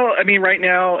 Well, I mean, right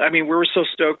now, I mean, we were so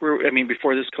stoked.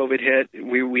 Before this COVID hit,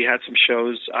 we had some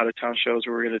shows, out of town shows.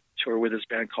 We were going to tour with this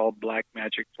band called Black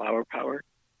Magic Flower Power.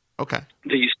 Okay.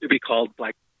 They used to be called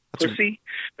Black Pussy,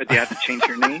 but they had to change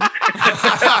their name.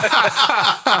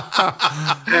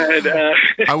 And,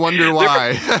 I wonder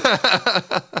why.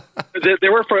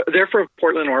 they're from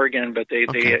Portland, Oregon, but they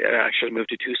actually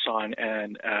moved to Tucson.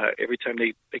 And every time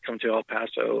they come to El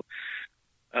Paso,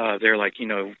 they're like,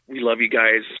 we love you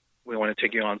guys. We want to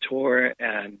take you on tour,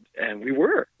 and we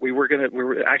were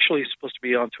actually supposed to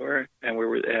be on tour, and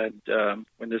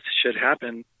when this shit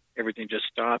happened, everything just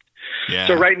stopped. Yeah.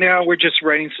 So right now we're just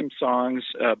writing some songs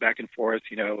back and forth.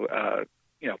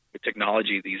 With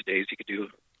technology these days, you could do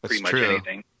pretty much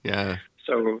anything. Yeah.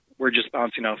 So we're just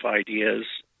bouncing off ideas,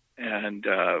 and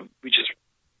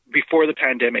before the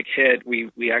pandemic hit,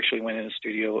 we actually went in the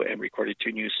studio and recorded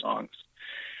 2 new songs,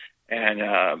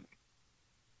 and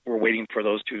we're waiting for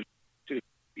those to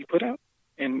be put out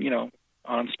and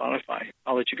on Spotify.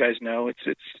 I'll let you guys know.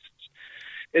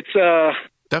 It's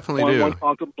Definitely one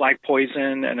called Black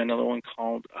Poison and another one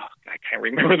called I can't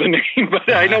remember the name,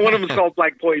 but I know one of them is called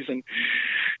Black Poison,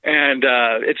 and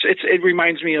it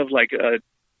reminds me of like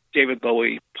David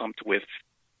Bowie pumped with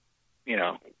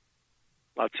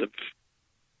lots of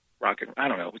rock and I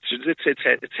don't know.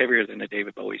 It's heavier than the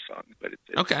David Bowie song, but it's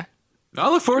okay. I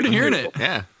look forward to hearing it.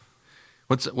 Yeah.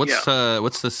 What's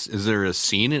this? Is there a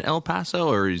scene in El Paso,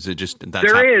 or is it just that's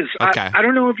there is? Okay. I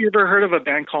don't know if you've ever heard of a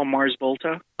band called Mars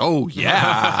Volta. Oh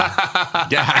yeah,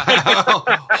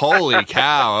 yeah. Holy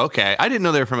cow! Okay, I didn't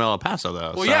know they were from El Paso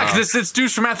though. Well, yeah, because it's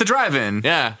dudes from At the Drive-In.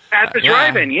 Yeah, At the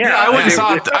Drive-In. Yeah, I went and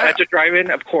saw it. At the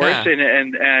Drive-In, of course, Yeah.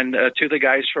 and two of the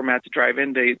guys from At the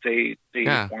Drive-In, they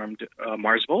formed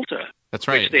Mars Volta. That's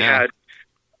right. Which they had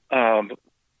John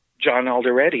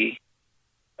Alderetti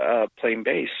playing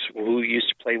bass, who used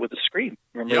to play with the Scream.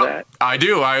 Remember that? I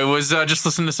do. I was just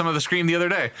listening to some of the Scream the other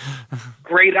day.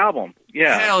 Great album.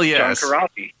 Yeah. Hell yes. John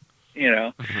Caraffi.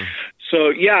 So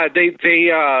yeah, they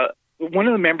one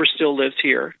of the members still lives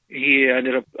here. He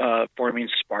ended up forming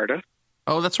Sparta.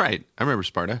 Oh, that's right. I remember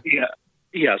Sparta.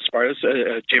 Yeah, Sparta's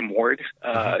Jim Ward.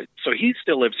 So he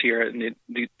still lives here, and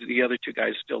the other 2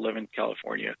 guys still live in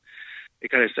California. They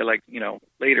kind of said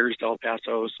later is El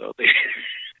Paso, so they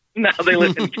now they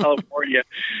live in California.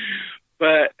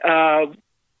 But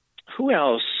who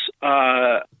else?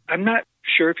 I'm not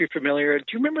sure if you're familiar. Do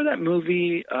you remember that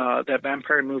movie, that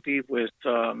vampire movie with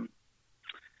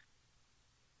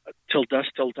Till Dusk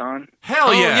Till Dawn?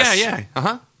 Hell yes. Yeah.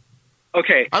 Uh-huh.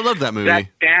 Okay. I love that movie. That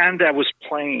band that was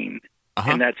playing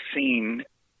in that scene,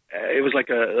 it was like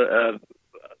there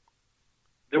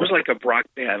was like a rock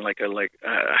band,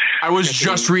 I was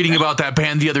just reading about that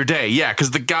band the other day. Yeah,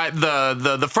 because the guy,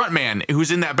 the front man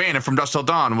who's in that band and from Dusk Till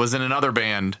Dawn was in another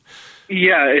band.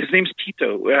 Yeah, his name's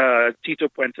Tito. Tito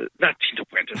Puentes. Not Tito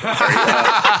Puentes. I'm sorry.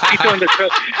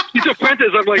 Tito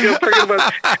Puentes. I'm talking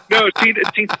about. No,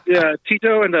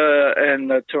 Tito and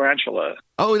the Tarantula.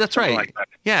 Oh, that's right. Like that.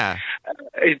 Yeah.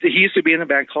 He used to be in a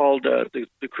band called the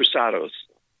Cruzados.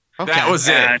 Okay. That was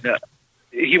it. And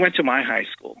he went to my high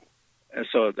school, and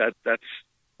so that's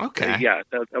Okay. that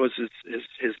was his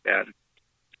band,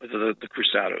 the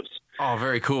Cruzados. Oh,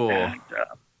 very cool. And,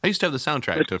 I used to have the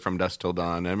soundtrack to From Dusk Till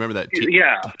Dawn. I remember that.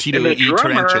 Tito and the E.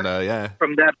 drummer Tarantula. Yeah.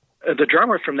 From that, the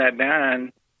drummer from that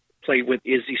band played with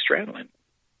Izzy Stradlin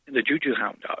in the Juju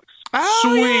Hound Dogs. Oh,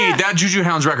 Sweet. yeah. That Juju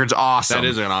Hounds record's awesome. That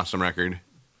is an awesome record.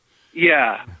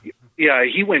 Yeah,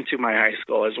 he went to my high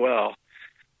school as well.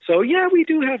 So yeah, we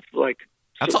do have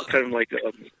That's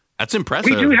impressive.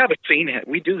 we do have a scene.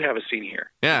 We do have a scene here.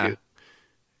 Yeah.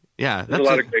 Yeah. There's a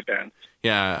lot of great bands.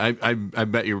 Yeah, I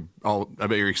bet you're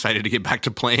excited to get back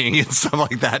to playing and stuff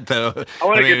like that, though. I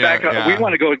want to get back. Yeah. We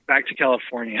want to go back to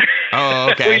California. Oh,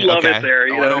 okay. We love okay. it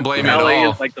there. I don't blame you at LA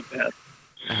all. is like the best.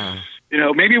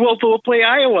 Maybe we'll play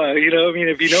Iowa.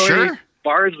 If you know Sure. any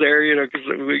bars there, because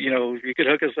you could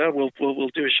hook us up. We'll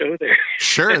do a show there.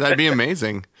 Sure, that'd be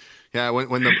amazing. Yeah,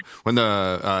 when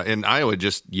the in Iowa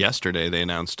just yesterday they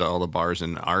announced all the bars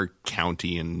in our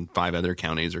county and 5 other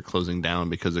counties are closing down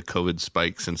because of COVID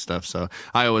spikes and stuff. So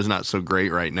Iowa's not so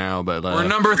great right now, but We're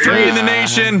number 3 in the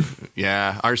nation.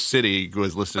 Yeah, our city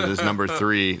was listed as number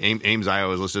 3. Ames, Iowa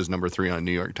was listed as number 3 on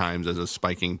New York Times as a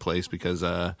spiking place because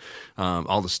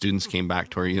all the students came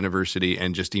back to our university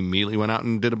and just immediately went out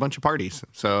and did a bunch of parties.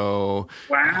 So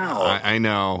Wow. I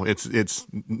know it's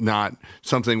not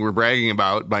something we're bragging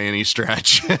about by any any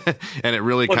stretch, and it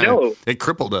really it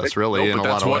crippled us really in a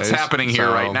lot of ways. That's what's happening here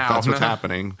right now. That's what's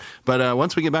happening. But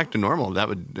once we get back to normal,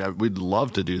 we'd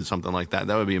love to do something like that.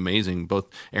 That would be amazing. Both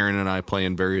Aaron and I play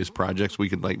in various projects.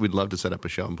 We'd love to set up a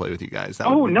show and play with you guys.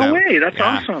 No way! That's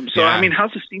awesome. So I mean,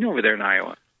 how's the scene over there in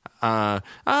Iowa?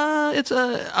 It's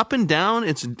up and down.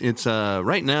 It's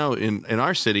right now in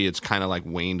our city, it's kind of like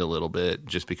waned a little bit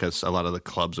just because a lot of the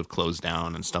clubs have closed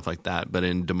down and stuff like that. But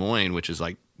in Des Moines, which is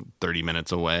like 30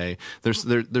 minutes away,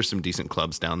 there's some decent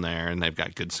clubs down there, and they've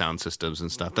got good sound systems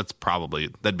and stuff.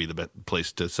 That'd be the best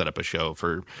place to set up a show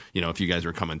for, if you guys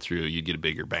were coming through, you'd get a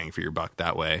bigger bang for your buck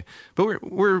that way. But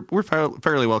we're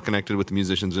fairly well connected with the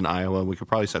musicians in Iowa. We could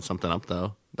probably set something up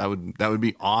though. That would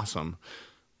be awesome.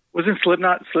 Wasn't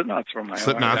Slipknot's from Iowa?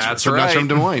 Slipknot's from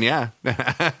Des Moines, yeah.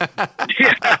 Yeah.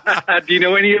 Do you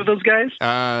know any of those guys?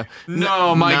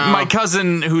 No, my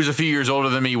cousin, who's a few years older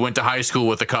than me, went to high school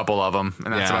with a couple of them,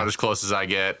 and that's about as close as I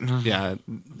get. Yeah.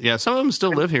 Some of them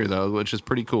still live here, though, which is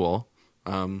pretty cool.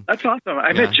 That's awesome.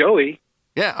 I met Joey.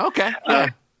 Yeah, okay. Because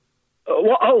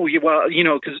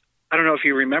I don't know if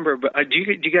you remember, but are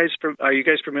you guys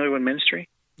familiar with Ministry?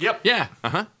 Yep. Yeah.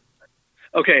 Uh-huh.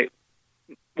 Okay.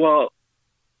 Well,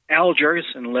 Al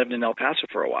Jurgensen lived in El Paso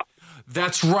for a while.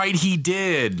 That's right, he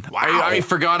did. Wow. I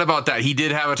forgot about that. He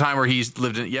did have a time where he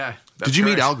lived in. Yeah. Did you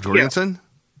meet Al Jurgensen?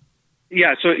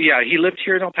 Yeah. So he lived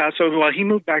here in El Paso. Well, he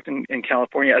moved back in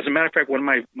California. As a matter of fact, one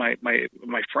of my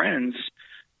friends,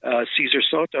 Cesar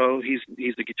Soto, he's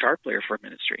the guitar player for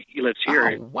Ministry. He lives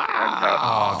here. Oh,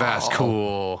 wow. And, that's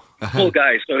cool. Cool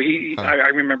guy. So I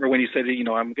remember when he said, I'm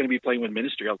going to be playing with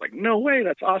Ministry. I was like, no way,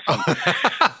 that's awesome.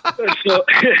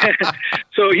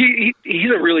 so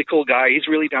he's a really cool guy. He's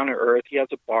really down to earth. He has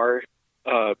a bar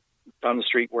down the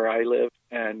street where I live,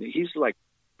 and he's like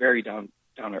very down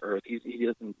to earth. He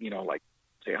doesn't like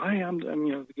say, hi, I'm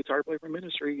the guitar player for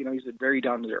Ministry. He's a very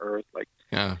down to earth, like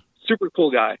super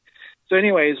cool guy. So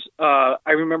anyways, I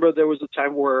remember there was a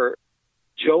time where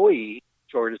Joey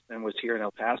Jordison was here in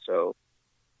El Paso,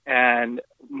 and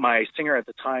my singer at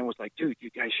the time was like, dude, you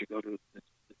guys should go to this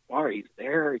bar. He's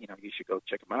there. You should go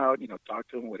check him out, talk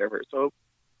to him, whatever. So,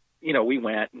 we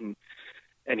went, and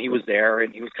he was there,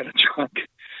 and he was kind of drunk.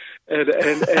 And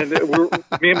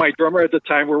me and my drummer at the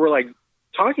time, we were like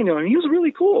talking to him. He was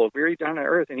really cool, very down to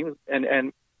earth. And he was,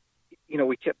 and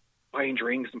we kept buying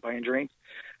drinks,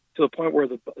 to the point where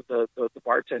the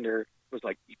bartender was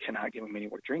like, you cannot give him any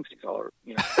more drinks. He's all,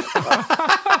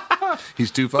 he's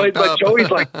too fucked up. But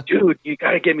Joey's like, dude, you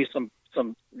got to give me some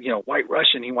White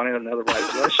Russian. He wanted another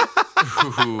White Russian.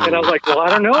 And I was like, well, I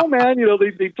don't know, man.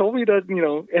 They told me that,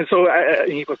 and so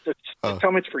he goes,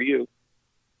 tell me it's for you.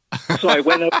 So I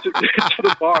went up to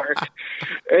the bar,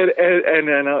 and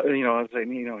then I was like,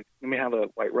 let me have a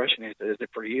White Russian. He said, is it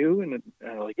for you? And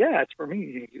I was like, yeah, it's for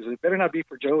me. He said, it better not be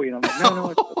for Joey. And I'm like,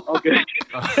 no, it's all good.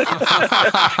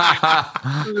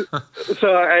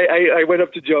 So I went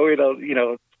up to Joey,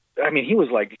 and he was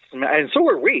like, and so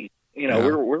were we. We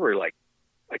were like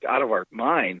out of our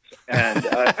minds. And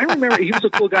I remember he was a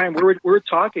cool guy, and we were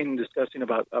talking, discussing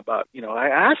about I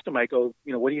asked him, I go,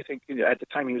 what do you think? At the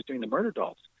time he was doing the Murder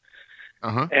Dolls.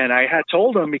 Uh-huh. And I had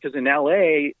told him, because in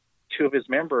LA, two of his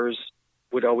members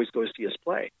would always go see us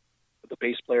play, the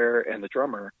bass player and the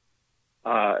drummer.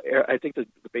 I think the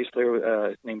bass player,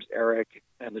 his name's Eric,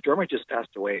 and the drummer just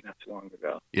passed away not too long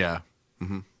ago. Yeah.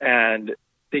 Mm-hmm. And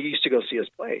they used to go see us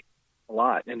play a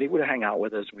lot, and they would hang out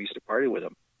with us. We used to party with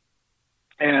them.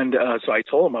 And so I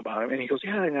told him about him, and he goes,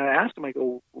 yeah. And I asked him, I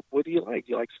go, what do you like?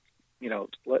 Do you like,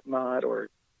 Slipknot or,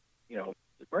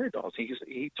 the Murder Dolls?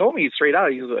 He told me straight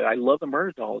out, he goes, I love the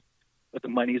Murder Dolls, but the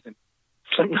money's in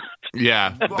Slipknot.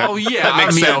 Yeah. That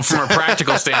makes sense. From a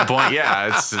practical standpoint,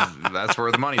 that's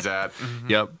where the money's at. Mm-hmm.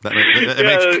 Yep. That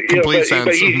makes complete sense.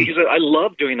 But he said, I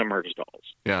love doing the Murder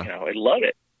Dolls. Yeah. I love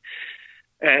it.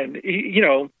 And,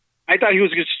 I thought he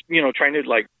was just, trying to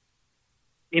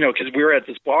because we were at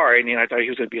this bar, and I thought he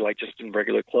was going to be just in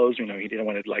regular clothes. He didn't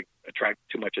want to attract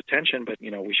too much attention, but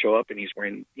we show up and he's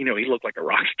wearing, he looked like a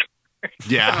rock star.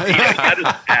 Yeah. He had his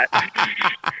hat.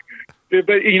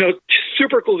 But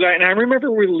super cool guy. And I remember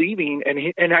we're leaving,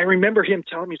 and I remember him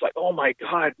telling me, he's like, "Oh my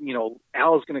God,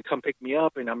 Al is going to come pick me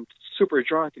up, and I'm super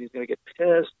drunk, and he's going to get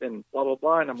pissed, and blah blah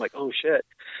blah." And I'm like, "Oh shit."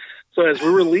 So as we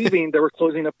were leaving, they were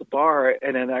closing up the bar,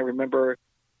 and then I remember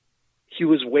he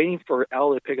was waiting for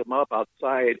Al to pick him up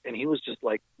outside, and he was just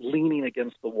leaning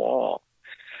against the wall.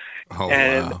 Oh,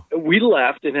 and wow. We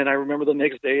left, and then I remember the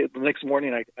next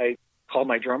morning, I called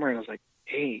my drummer, and I was like,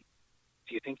 "Hey,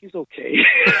 do you think he's okay?"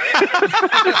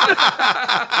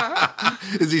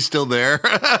 Is he still there?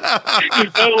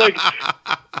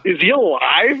 Is he alive?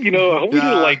 I hope he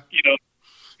didn't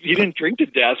he didn't drink to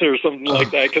death or something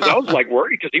like that, because I was like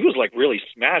worried, because he was like really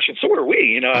smashed, and so were we.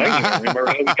 You know, I don't even remember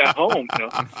how we got home.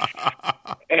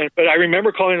 You know, but I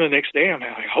remember calling him the next day. I'm like,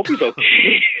 I hope he's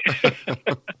okay.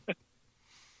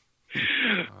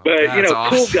 But you know,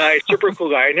 awesome. cool guy, super cool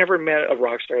guy. I never met a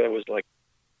rock star that was like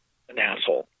an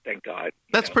asshole. Thank God.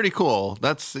 That's know? pretty cool.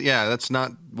 That's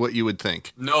not what you would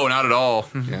think. No, not at all.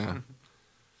 Yeah.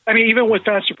 I mean, even with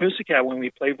Faster Pussycat, when we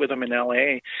played with him in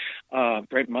L.A.,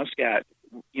 Brent Muscat,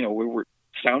 you know, we were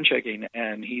sound checking,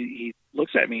 and he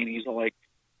looks at me and he's like,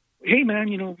 "Hey, man,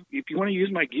 you know, if you want to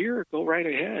use my gear, go right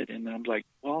ahead." And I'm like,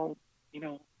 "Well, you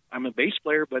know, I'm a bass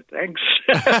player, but thanks."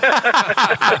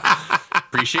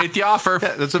 Appreciate the offer.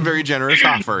 Yeah, that's a very generous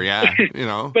offer. Yeah, you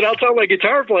know. But I'll tell my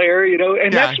guitar player, you know,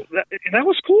 and Yeah. that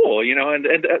was cool, you know, and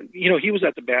you know, he was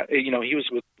at the you know, he was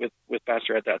with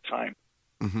Faster at that time.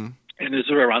 Mm-hmm. And this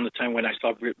was around the time when I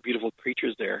saw Beautiful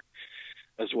Creatures there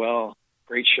as well.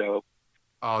 Great show.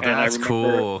 Oh, And I that's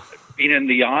remember cool. being in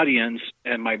the audience,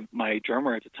 and my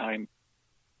drummer at the time,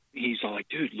 he's all like,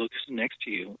 "Dude, look who's next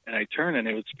to you." And I turn, and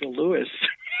it was Phil Lewis.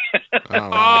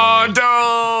 Oh,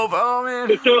 dope. Oh,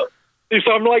 man.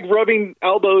 So I'm like rubbing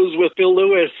elbows with Phil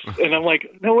Lewis, and I'm like,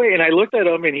 "No way!" And I looked at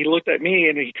him, and he looked at me,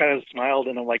 and he kind of smiled,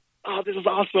 and I'm like, "Oh, this is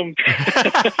awesome."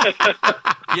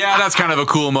 Yeah, that's kind of a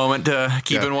cool moment to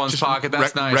keep Yeah, in one's just pocket.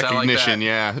 That's nice. Recognition,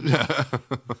 I like that.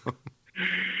 yeah.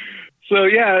 So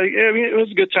yeah, I mean, it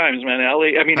was good times, man.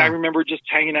 LA. I mean, I Huh. remember just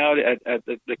hanging out at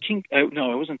the King.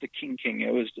 No, it wasn't the King.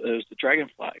 It was the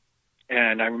Dragonfly,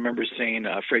 and I remember seeing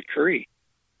Fred Curry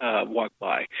walk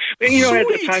by. And, you know, at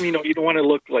the Sweet. time, you know, you don't want to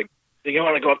look like, you don't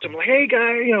want to go up to him like, "Hey,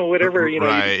 guy," you know, whatever. You know,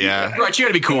 Right, you- yeah. Right, you got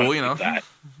to be cool, you know. that.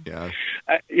 Yeah.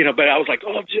 You know, but I was like,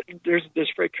 "Oh, there's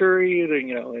Fred Curry," and,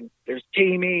 you know, and there's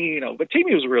Tammy, you know. But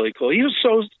Tammy was really cool. He was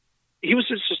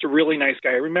just a really nice guy.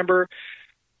 I remember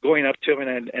going up to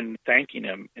him and thanking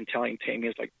him and telling Tammy,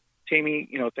 "It's like, Tammy,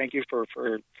 you know, thank you for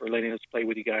letting us play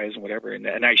with you guys and whatever."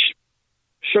 And I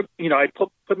shook, you know, I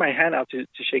put my hand out to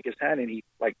shake his hand, and he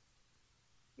like,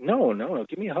 no,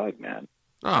 give me a hug, man.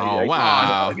 Oh, I-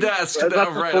 wow. That's That's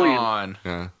right brilliant. on.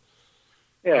 Yeah. Right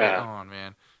Yeah, on,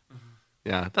 man.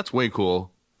 Yeah. That's way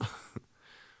cool.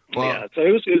 Well, yeah. So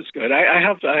it was good. I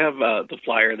have the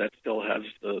flyer that still has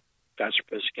the Faster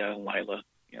Pussycat and Lila.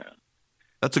 Yeah.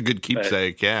 that's a good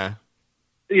keepsake. Yeah.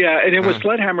 Yeah, and then with Huh.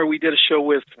 Sledhammer, we did a show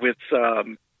with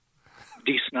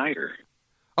Dee Snider.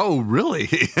 Oh, really?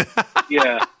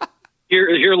 Yeah,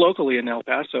 here locally in El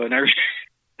Paso, and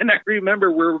I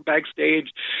remember we're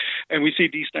backstage, and we see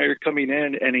Dee Snider coming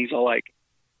in, and he's all like,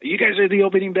 "You guys are the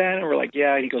opening band?" And we're like,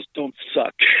 "Yeah." And he goes, "Don't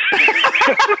suck."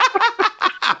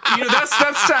 You know,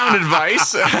 that's sound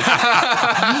advice.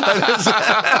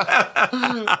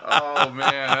 Oh,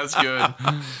 man, that's good.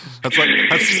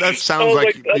 That sounds I was like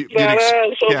like, "That's you'd ex- badass." I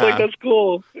was yeah. like, "That's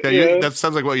cool." Yeah, that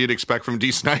sounds like what you'd expect from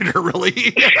Dee Snider, really.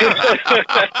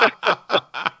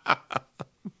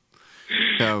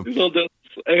 Yeah. So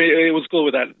I mean, it was cool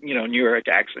with that, you know, New York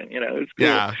accent. You know, it's cool.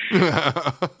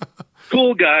 Yeah.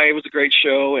 Cool guy. It was a great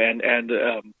show, and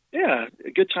yeah,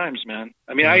 good times, man.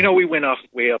 I mean, I know we went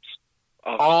way up.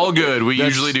 All good. We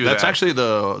usually do That's that. actually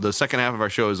the second half of our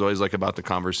show is always like about the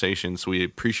conversation, so we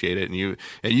appreciate it. And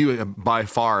you by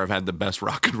far have had the best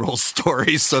rock and roll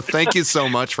stories. So thank you so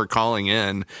much for calling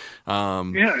in.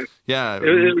 Yeah, Yeah. it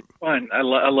was fun. I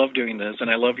love doing this,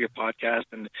 and I love your podcast,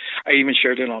 and I even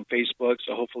shared it on Facebook.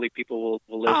 So hopefully people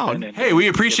will listen. And, Hey, we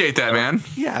appreciate that, man.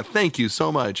 Yeah. Thank you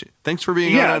so much. Thanks for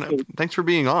being Yeah, on. so- Thanks for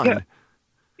being on. Yeah.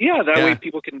 Yeah, that Yeah. way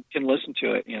people can listen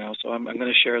to it, you know. So I'm going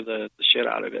to share the shit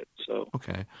out of it. So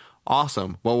Okay.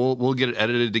 Awesome. Well, we'll get it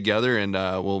edited together, and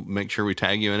we'll make sure we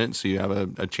tag you in it so you have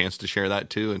a chance to share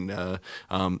that too. And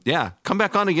yeah, come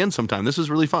back on again sometime. This is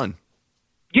really fun.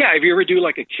 yeah, if you ever do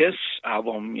like a Kiss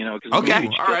album, you know, cause Okay.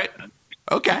 Kiss, All right.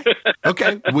 Okay.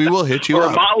 Okay. We will hit you or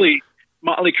up.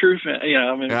 Motley Crue fan. You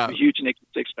know, I'm Yeah. a huge Nikki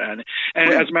Sixx fan. And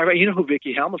as a matter of fact, you know who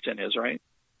Vicky Hamilton is, right?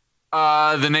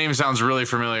 The name sounds really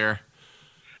familiar.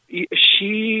 She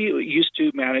used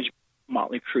to manage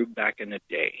Motley Crue back in the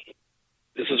day.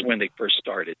 This is when they first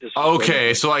started. This is Okay,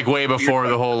 when so like way before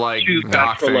the whole like Too doc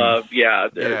Fast for thing. Love. Yeah.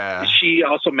 Yeah. She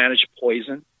also managed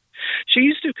Poison. She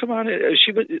used to come on.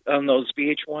 She was on those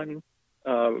VH1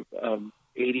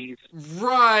 80s.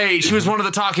 Right. She was one of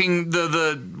the talking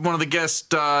the one of the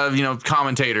guest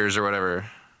commentators or whatever.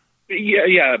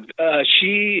 Yeah.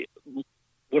 She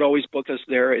would always book us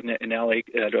there in LA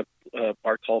at a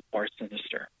bar called Bar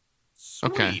Sinister.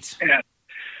 Okay. Sweet.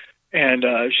 And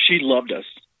she loved us.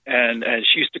 And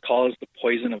she used to call us the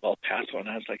Poison of El Paso. And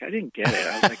I was like, I didn't get it.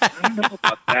 I was like, I don't know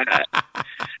about that.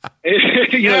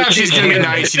 You know, Yeah, she's gonna be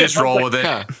nice. You just roll with it.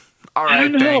 Yeah. All I right,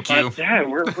 don't know thank about you. that.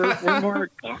 We're more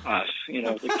goth,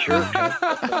 the Cure. Kind of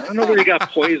stuff. I don't know where he got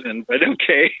poisoned, but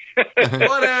okay.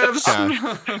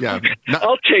 Whatevs. Yeah. Not,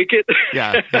 I'll take it.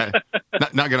 yeah.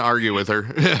 Not going to argue with her.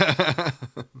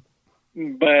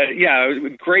 But yeah,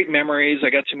 great memories. I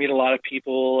got to meet a lot of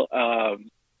people.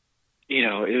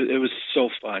 It was so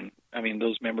fun. I mean,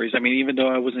 those memories. I mean, even though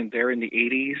I wasn't there in the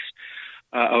 80s,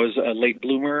 I was a late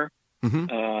bloomer.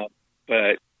 Mm-hmm.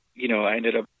 But I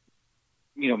ended up,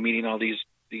 meeting all these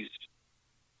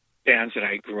bands that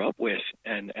I grew up with,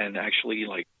 and actually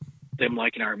like them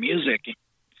liking our music and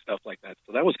stuff like that.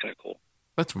 So that was kind of cool.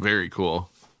 That's very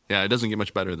cool. Yeah, it doesn't get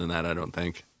much better than that, I don't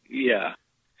think. Yeah.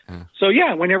 So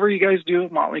yeah, whenever you guys do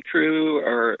Motley Crue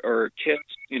or Kiss,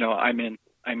 I'm in.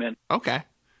 Okay.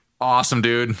 Awesome,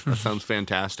 dude. That sounds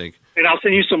fantastic. And I'll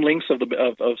send you some links of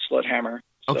Sledgehammer.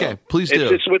 So Okay, please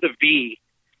do. It's with a V.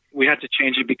 We had to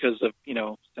change it because of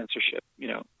censorship.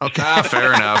 Okay.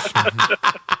 Fair enough.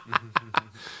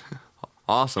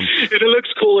 Awesome. It looks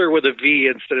cooler with a V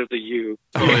instead of the U.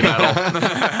 Totally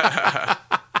metal.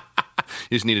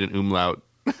 You just needed an umlaut.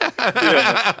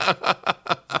 Yeah.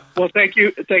 Well, thank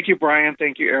you, Brian.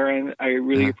 Thank you, Aaron. I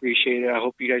really appreciate it. I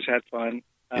hope you guys had fun.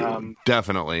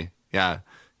 Definitely. Yeah.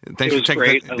 It Thanks was for taking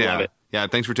great. the, I yeah. love it. Yeah,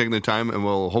 thanks for taking the time, and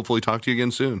we'll hopefully talk to you again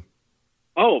soon.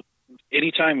 Oh,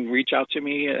 anytime, reach out to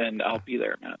me, and I'll be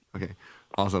there, man. Okay.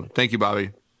 Awesome. Thank you, Bobby.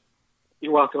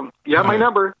 You're welcome. You have my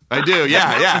number. I do.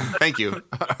 Yeah. Thank you.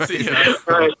 See ya.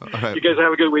 All right. right. You guys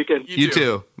have a good weekend. You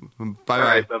too. Bye-bye. All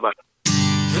right. Bye-bye.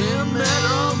 Hey,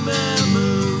 metal man.